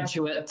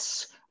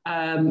undergraduate,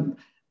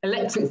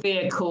 electric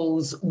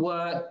vehicles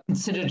were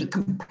considered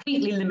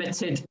completely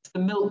limited to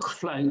milk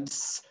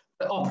floats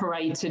that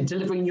operated,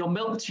 delivering your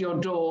milk to your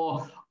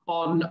door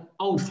on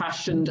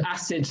old-fashioned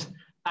acid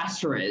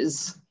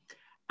batteries.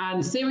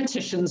 And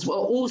theoreticians were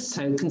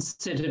also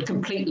considered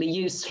completely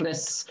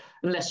useless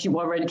unless you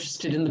were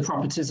interested in the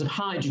properties of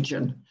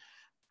hydrogen.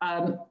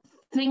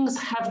 Things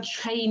have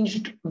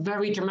changed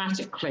very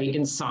dramatically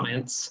in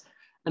science.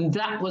 And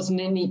that was an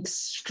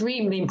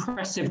extremely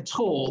impressive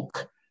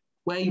talk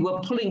where you were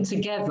pulling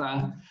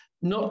together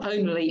not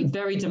only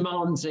very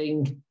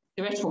demanding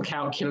theoretical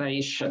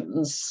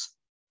calculations,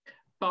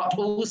 but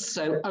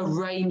also a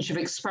range of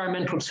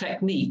experimental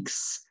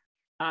techniques.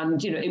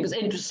 And it was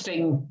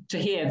interesting to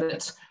hear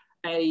that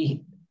a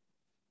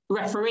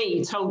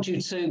referee told you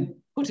to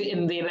put it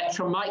in the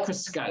electron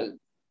microscope,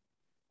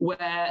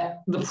 where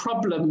the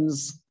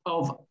problems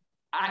of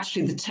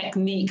actually the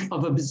technique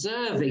of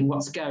observing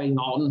what's going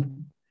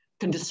on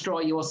can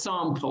destroy your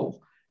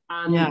sample.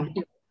 And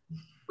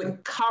the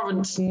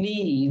current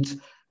need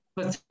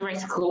for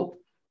theoretical,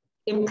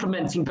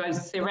 implementing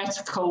both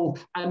theoretical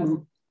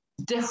and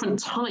different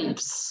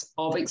types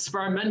of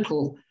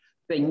experimental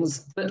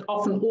things that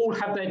often all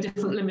have their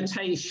different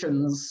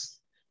limitations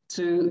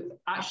to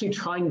actually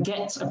try and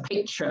get a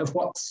picture of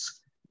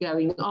what's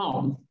going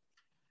on.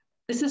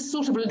 This is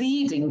sort of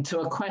leading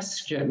to a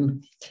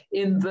question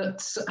in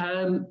that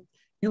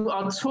you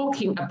are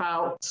talking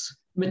about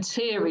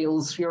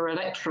materials for your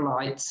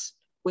electrolytes,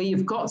 where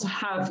you've got to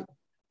have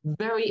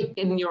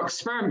in your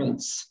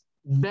experiments,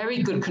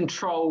 very good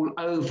control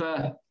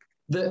over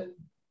the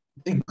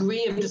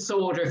degree of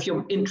disorder if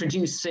you're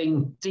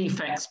introducing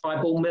defects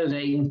by ball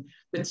milling,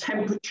 the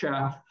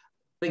temperature,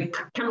 the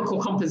chemical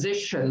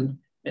composition,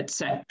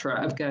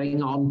 etc., of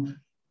going on.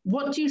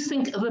 What do you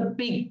think are the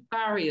big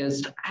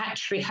barriers to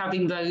actually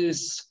having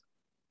those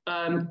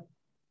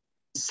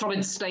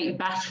solid state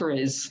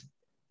batteries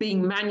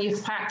being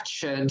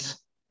manufactured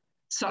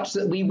such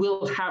that we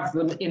will have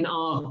them in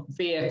our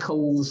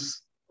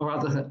vehicles or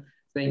other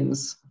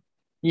things?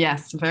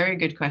 Yes, very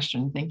good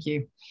question. Thank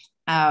you.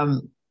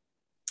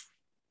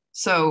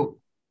 So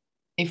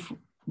if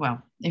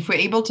we're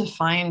able to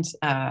find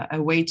a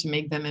way to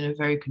make them in a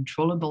very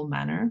controllable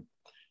manner,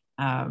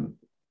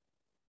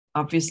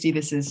 obviously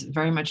this is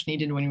very much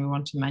needed when we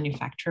want to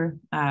manufacture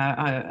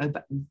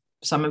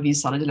some of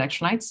these solid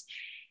electrolytes.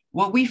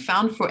 What we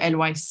found for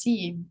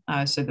LYC,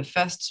 so the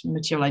first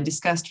material I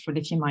discussed for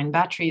lithium-ion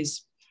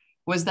batteries,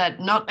 was that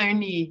not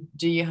only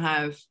do you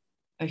have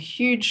a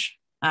huge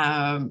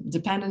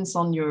dependence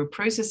on your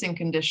processing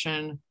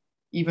condition,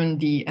 even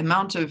the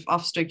amount of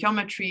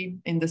off-stoichiometry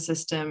in the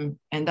system,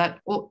 and that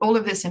all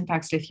of this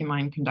impacts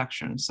lithium-ion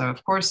conduction. So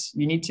of course,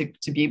 you need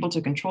to be able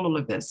to control all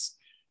of this.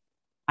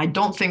 I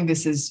don't think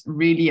this is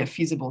really a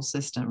feasible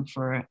system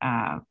for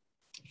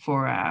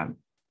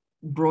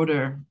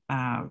broader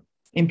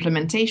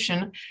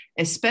implementation,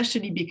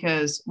 especially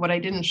because what I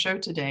didn't show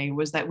today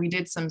was that we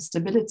did some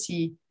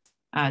stability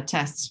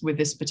tests with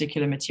this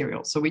particular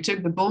material. So we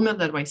took the ball mill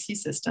LYC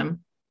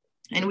system,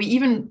 and we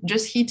even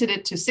just heated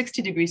it to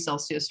 60 degrees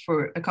Celsius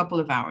for a couple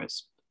of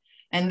hours,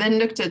 and then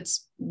looked at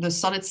the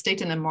solid state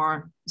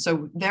NMR.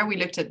 So there we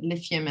looked at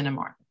lithium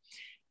NMR.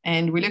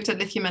 And we looked at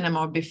lithium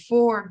NMR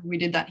before we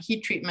did that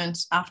heat treatment,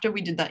 after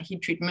we did that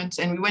heat treatment,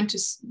 and we went to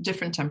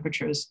different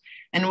temperatures.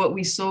 And what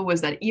we saw was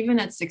that even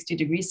at 60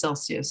 degrees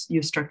Celsius,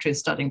 your structure is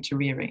starting to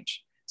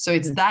rearrange. So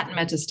it's that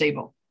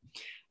metastable.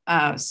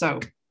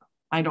 So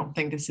I don't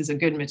think this is a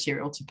good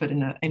material to put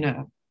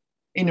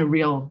in a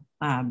real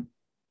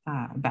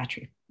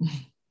battery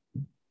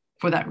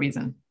for that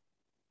reason.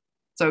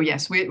 So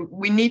yes,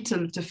 we need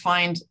to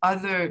find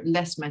other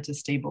less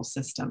metastable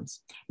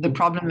systems. The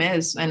problem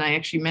is, and I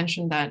actually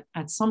mentioned that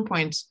at some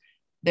point,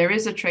 there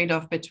is a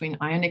trade-off between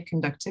ionic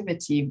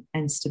conductivity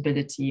and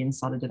stability in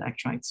solid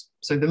electrolytes.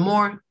 So the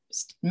more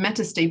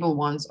metastable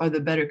ones are the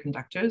better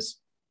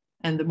conductors,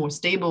 and the more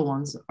stable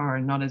ones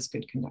are not as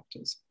good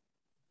conductors.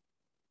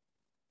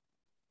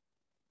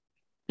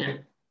 Yeah.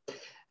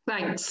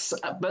 Thanks.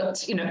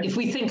 But, you know, if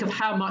we think of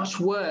how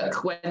much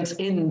work went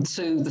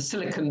into the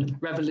silicon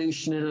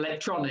revolution in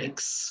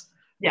electronics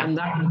and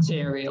that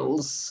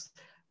materials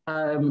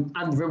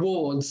and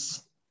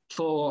rewards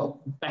for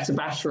better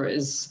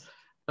batteries,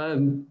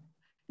 you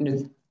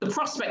know, the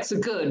prospects are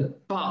good,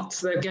 but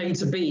there are going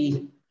to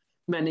be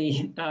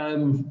many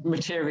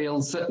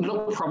materials that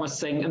look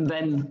promising and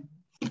then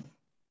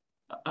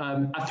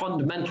a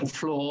fundamental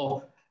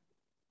flaw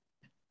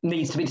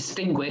needs to be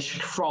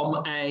distinguished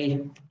from a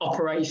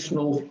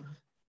operational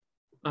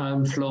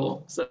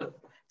flaw. So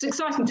it's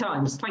exciting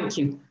times. Thank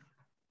you.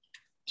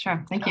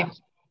 Sure, thank you.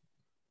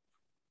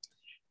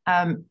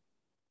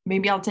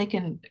 Maybe I'll take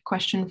a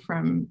question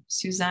from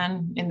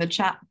Suzanne in the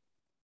chat.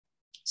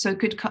 So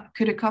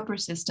could a copper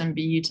system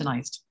be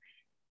utilized?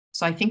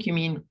 So I think you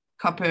mean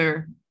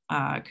copper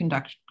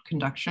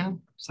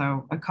conduction,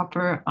 so a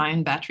copper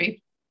ion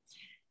battery.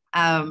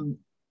 I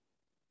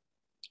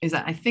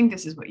think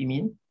this is what you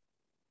mean.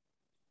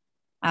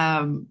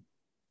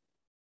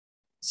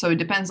 So it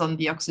depends on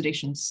the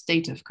oxidation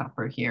state of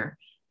copper here.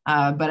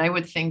 But I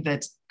would think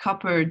that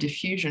copper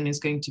diffusion is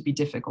going to be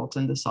difficult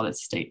in the solid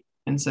state.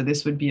 And so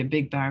this would be a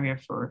big barrier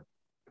for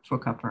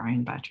copper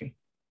ion battery.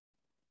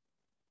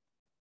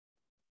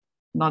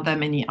 Not that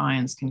many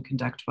ions can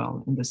conduct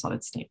well in the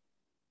solid state.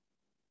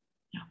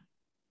 Yeah.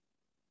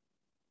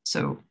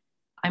 So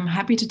I'm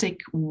happy to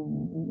take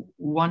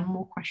one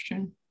more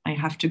question. I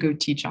have to go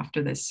teach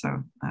after this,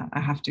 so I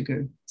have to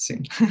go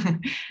soon.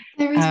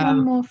 There is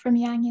one more from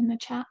Yang in the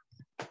chat.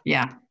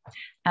 Yeah.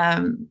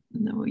 When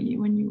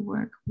you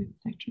work with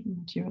electrical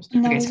materials.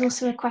 And there is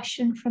also a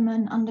question from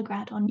an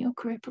undergrad on your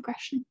career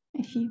progression,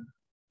 if you...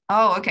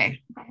 Oh, okay.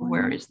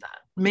 Where is that?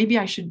 Maybe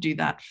I should do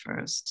that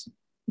first.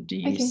 Do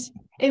you see?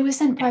 It was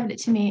sent privately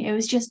to me. It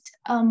was just,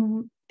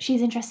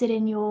 she's interested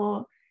in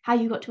how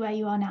you got to where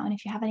you are now, and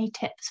if you have any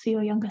tips for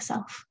your younger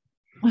self.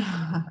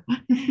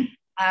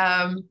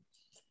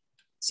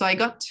 So I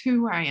got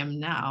to where I am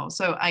now.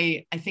 So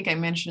I think I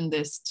mentioned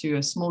this to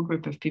a small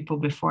group of people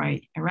before I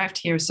arrived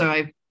here. So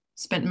I've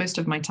spent most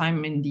of my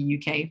time in the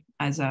UK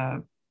as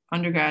a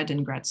undergrad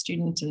and grad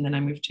student, and then I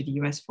moved to the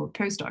US for a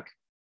postdoc.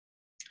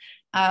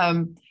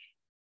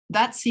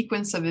 That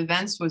sequence of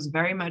events was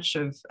very much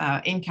of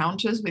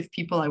encounters with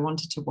people I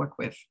wanted to work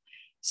with.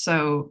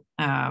 So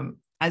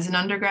as an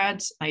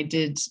undergrad, I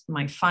did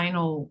my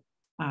final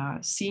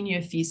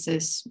senior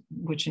thesis,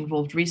 which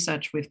involved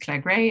research with Claire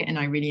Gray, and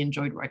I really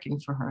enjoyed working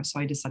for her. So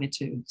I decided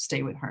to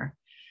stay with her.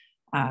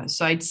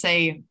 So I'd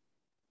say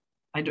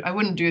I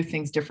wouldn't do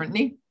things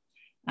differently.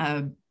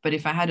 But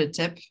if I had a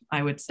tip,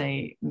 I would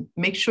say,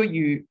 make sure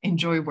you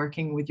enjoy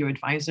working with your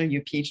advisor.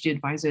 Your PhD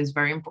advisor is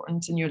very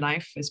important in your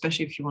life,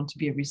 especially if you want to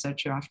be a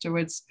researcher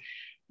afterwards.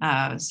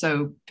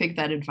 So pick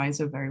that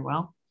advisor very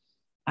well.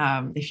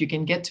 If you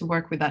can get to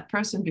work with that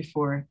person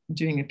before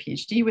doing a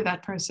PhD with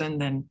that person,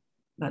 then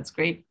that's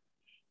great.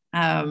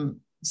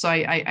 So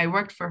I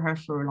worked for her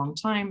for a long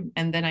time,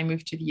 and then I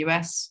moved to the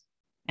US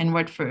and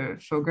worked for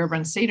Gerber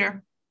and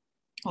Sater.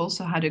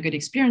 Also had a good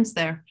experience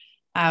there.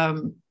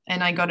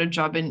 And I got a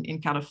job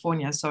in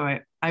California. So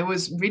I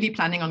was really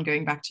planning on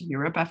going back to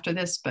Europe after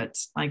this, but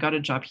I got a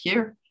job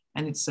here,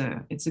 and it's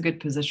a good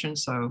position.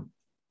 So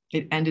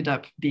it ended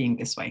up being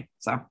this way.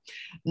 So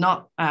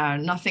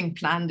nothing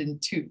planned in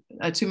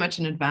too much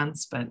in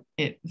advance, but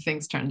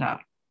things turned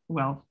out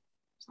well.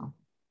 So.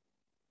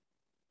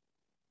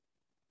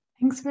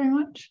 Thanks very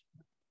much.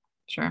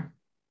 Sure.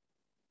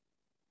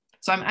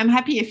 So I'm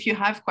happy if you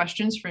have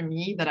questions for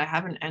me that I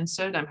haven't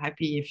answered. I'm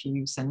happy if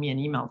you send me an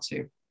email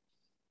too.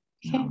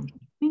 Okay,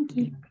 thank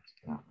you.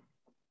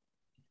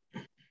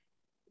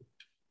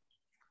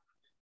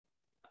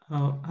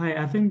 Hi,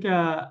 I think,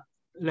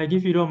 like,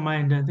 if you don't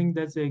mind, I think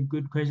that's a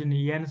good question.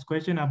 Ian's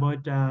question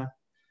about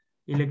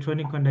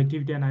electronic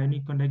conductivity and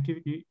ionic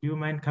conductivity. Do you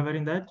mind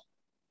covering that?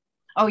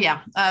 Oh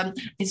yeah,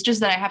 it's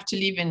just that I have to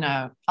leave in.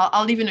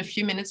 I'll leave in a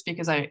few minutes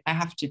because I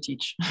have to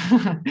teach.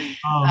 Oh,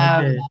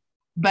 okay.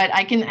 But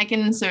I can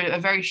answer a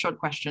very short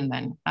question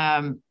then.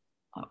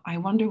 I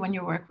wonder when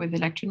you work with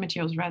electrode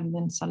materials rather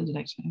than solid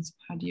electrodes,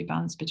 how do you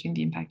balance between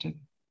the impact of?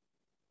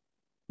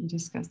 You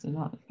discussed a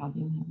lot about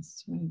the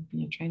enhanced would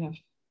be a trade-off.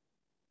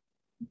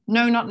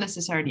 No, not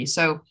necessarily.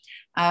 So,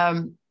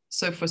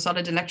 so for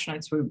solid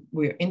electrolytes,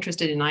 we're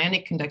interested in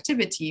ionic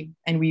conductivity,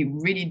 and we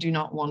really do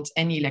not want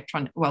any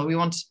electron. Well, we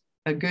want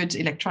a good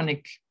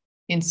electronic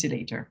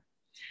insulator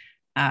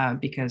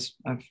because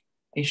of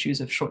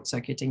issues of short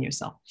circuiting your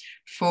cell.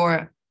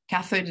 For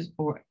cathode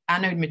or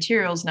anode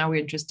materials, now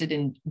we're interested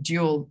in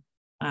dual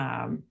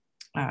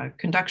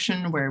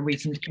conduction, where we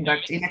can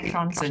conduct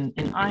electrons and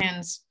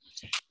ions.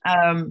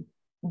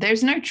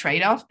 There's no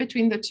trade-off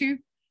between the two.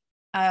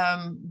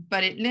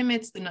 But it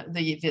limits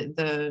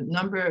the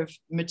number of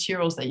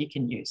materials that you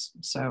can use.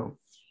 So,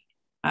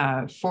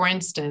 for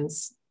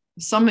instance,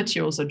 some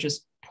materials are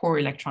just poor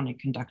electronic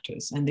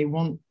conductors, and they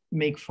won't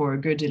make for a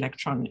good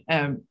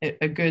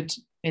a good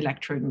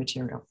electrode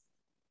material.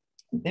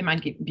 They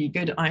might be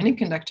good ionic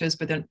conductors,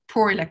 but they're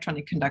poor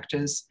electronic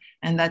conductors,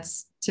 and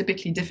that's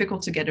typically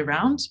difficult to get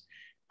around.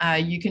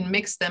 You can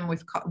mix them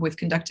with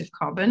conductive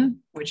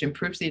carbon, which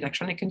improves the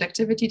electronic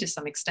conductivity to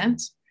some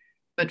extent.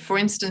 But for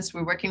instance,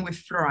 we're working with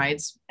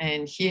fluorides,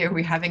 and here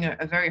we're having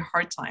a very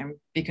hard time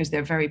because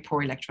they're very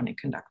poor electronic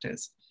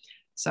conductors.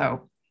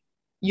 So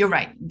you're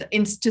right.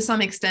 To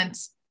some extent,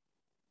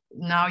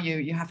 now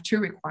you have two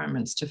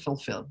requirements to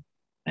fulfill,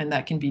 and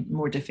that can be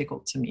more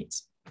difficult to meet.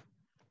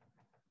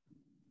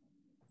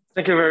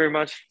 Thank you very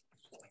much.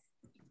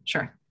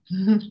 Sure.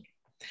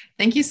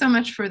 Thank you so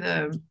much for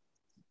the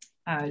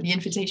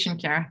invitation,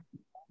 Chiara.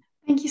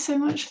 Thank you so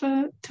much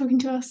for talking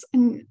to us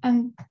and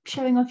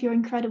showing off your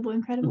incredible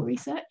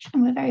research.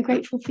 And we're very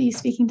grateful for you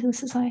speaking to the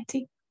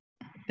Society.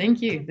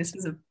 Thank you. This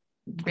was a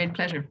great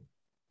pleasure.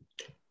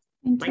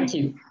 Thank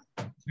you.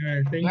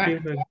 Thank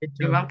you.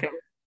 You're welcome.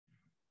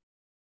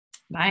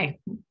 Bye.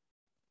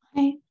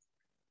 Bye.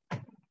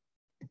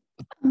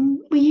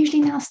 We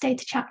usually now stay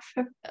to chat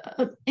for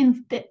a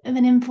bit of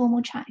an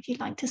informal chat if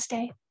you'd like to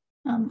stay.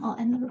 I'll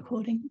end the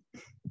recording.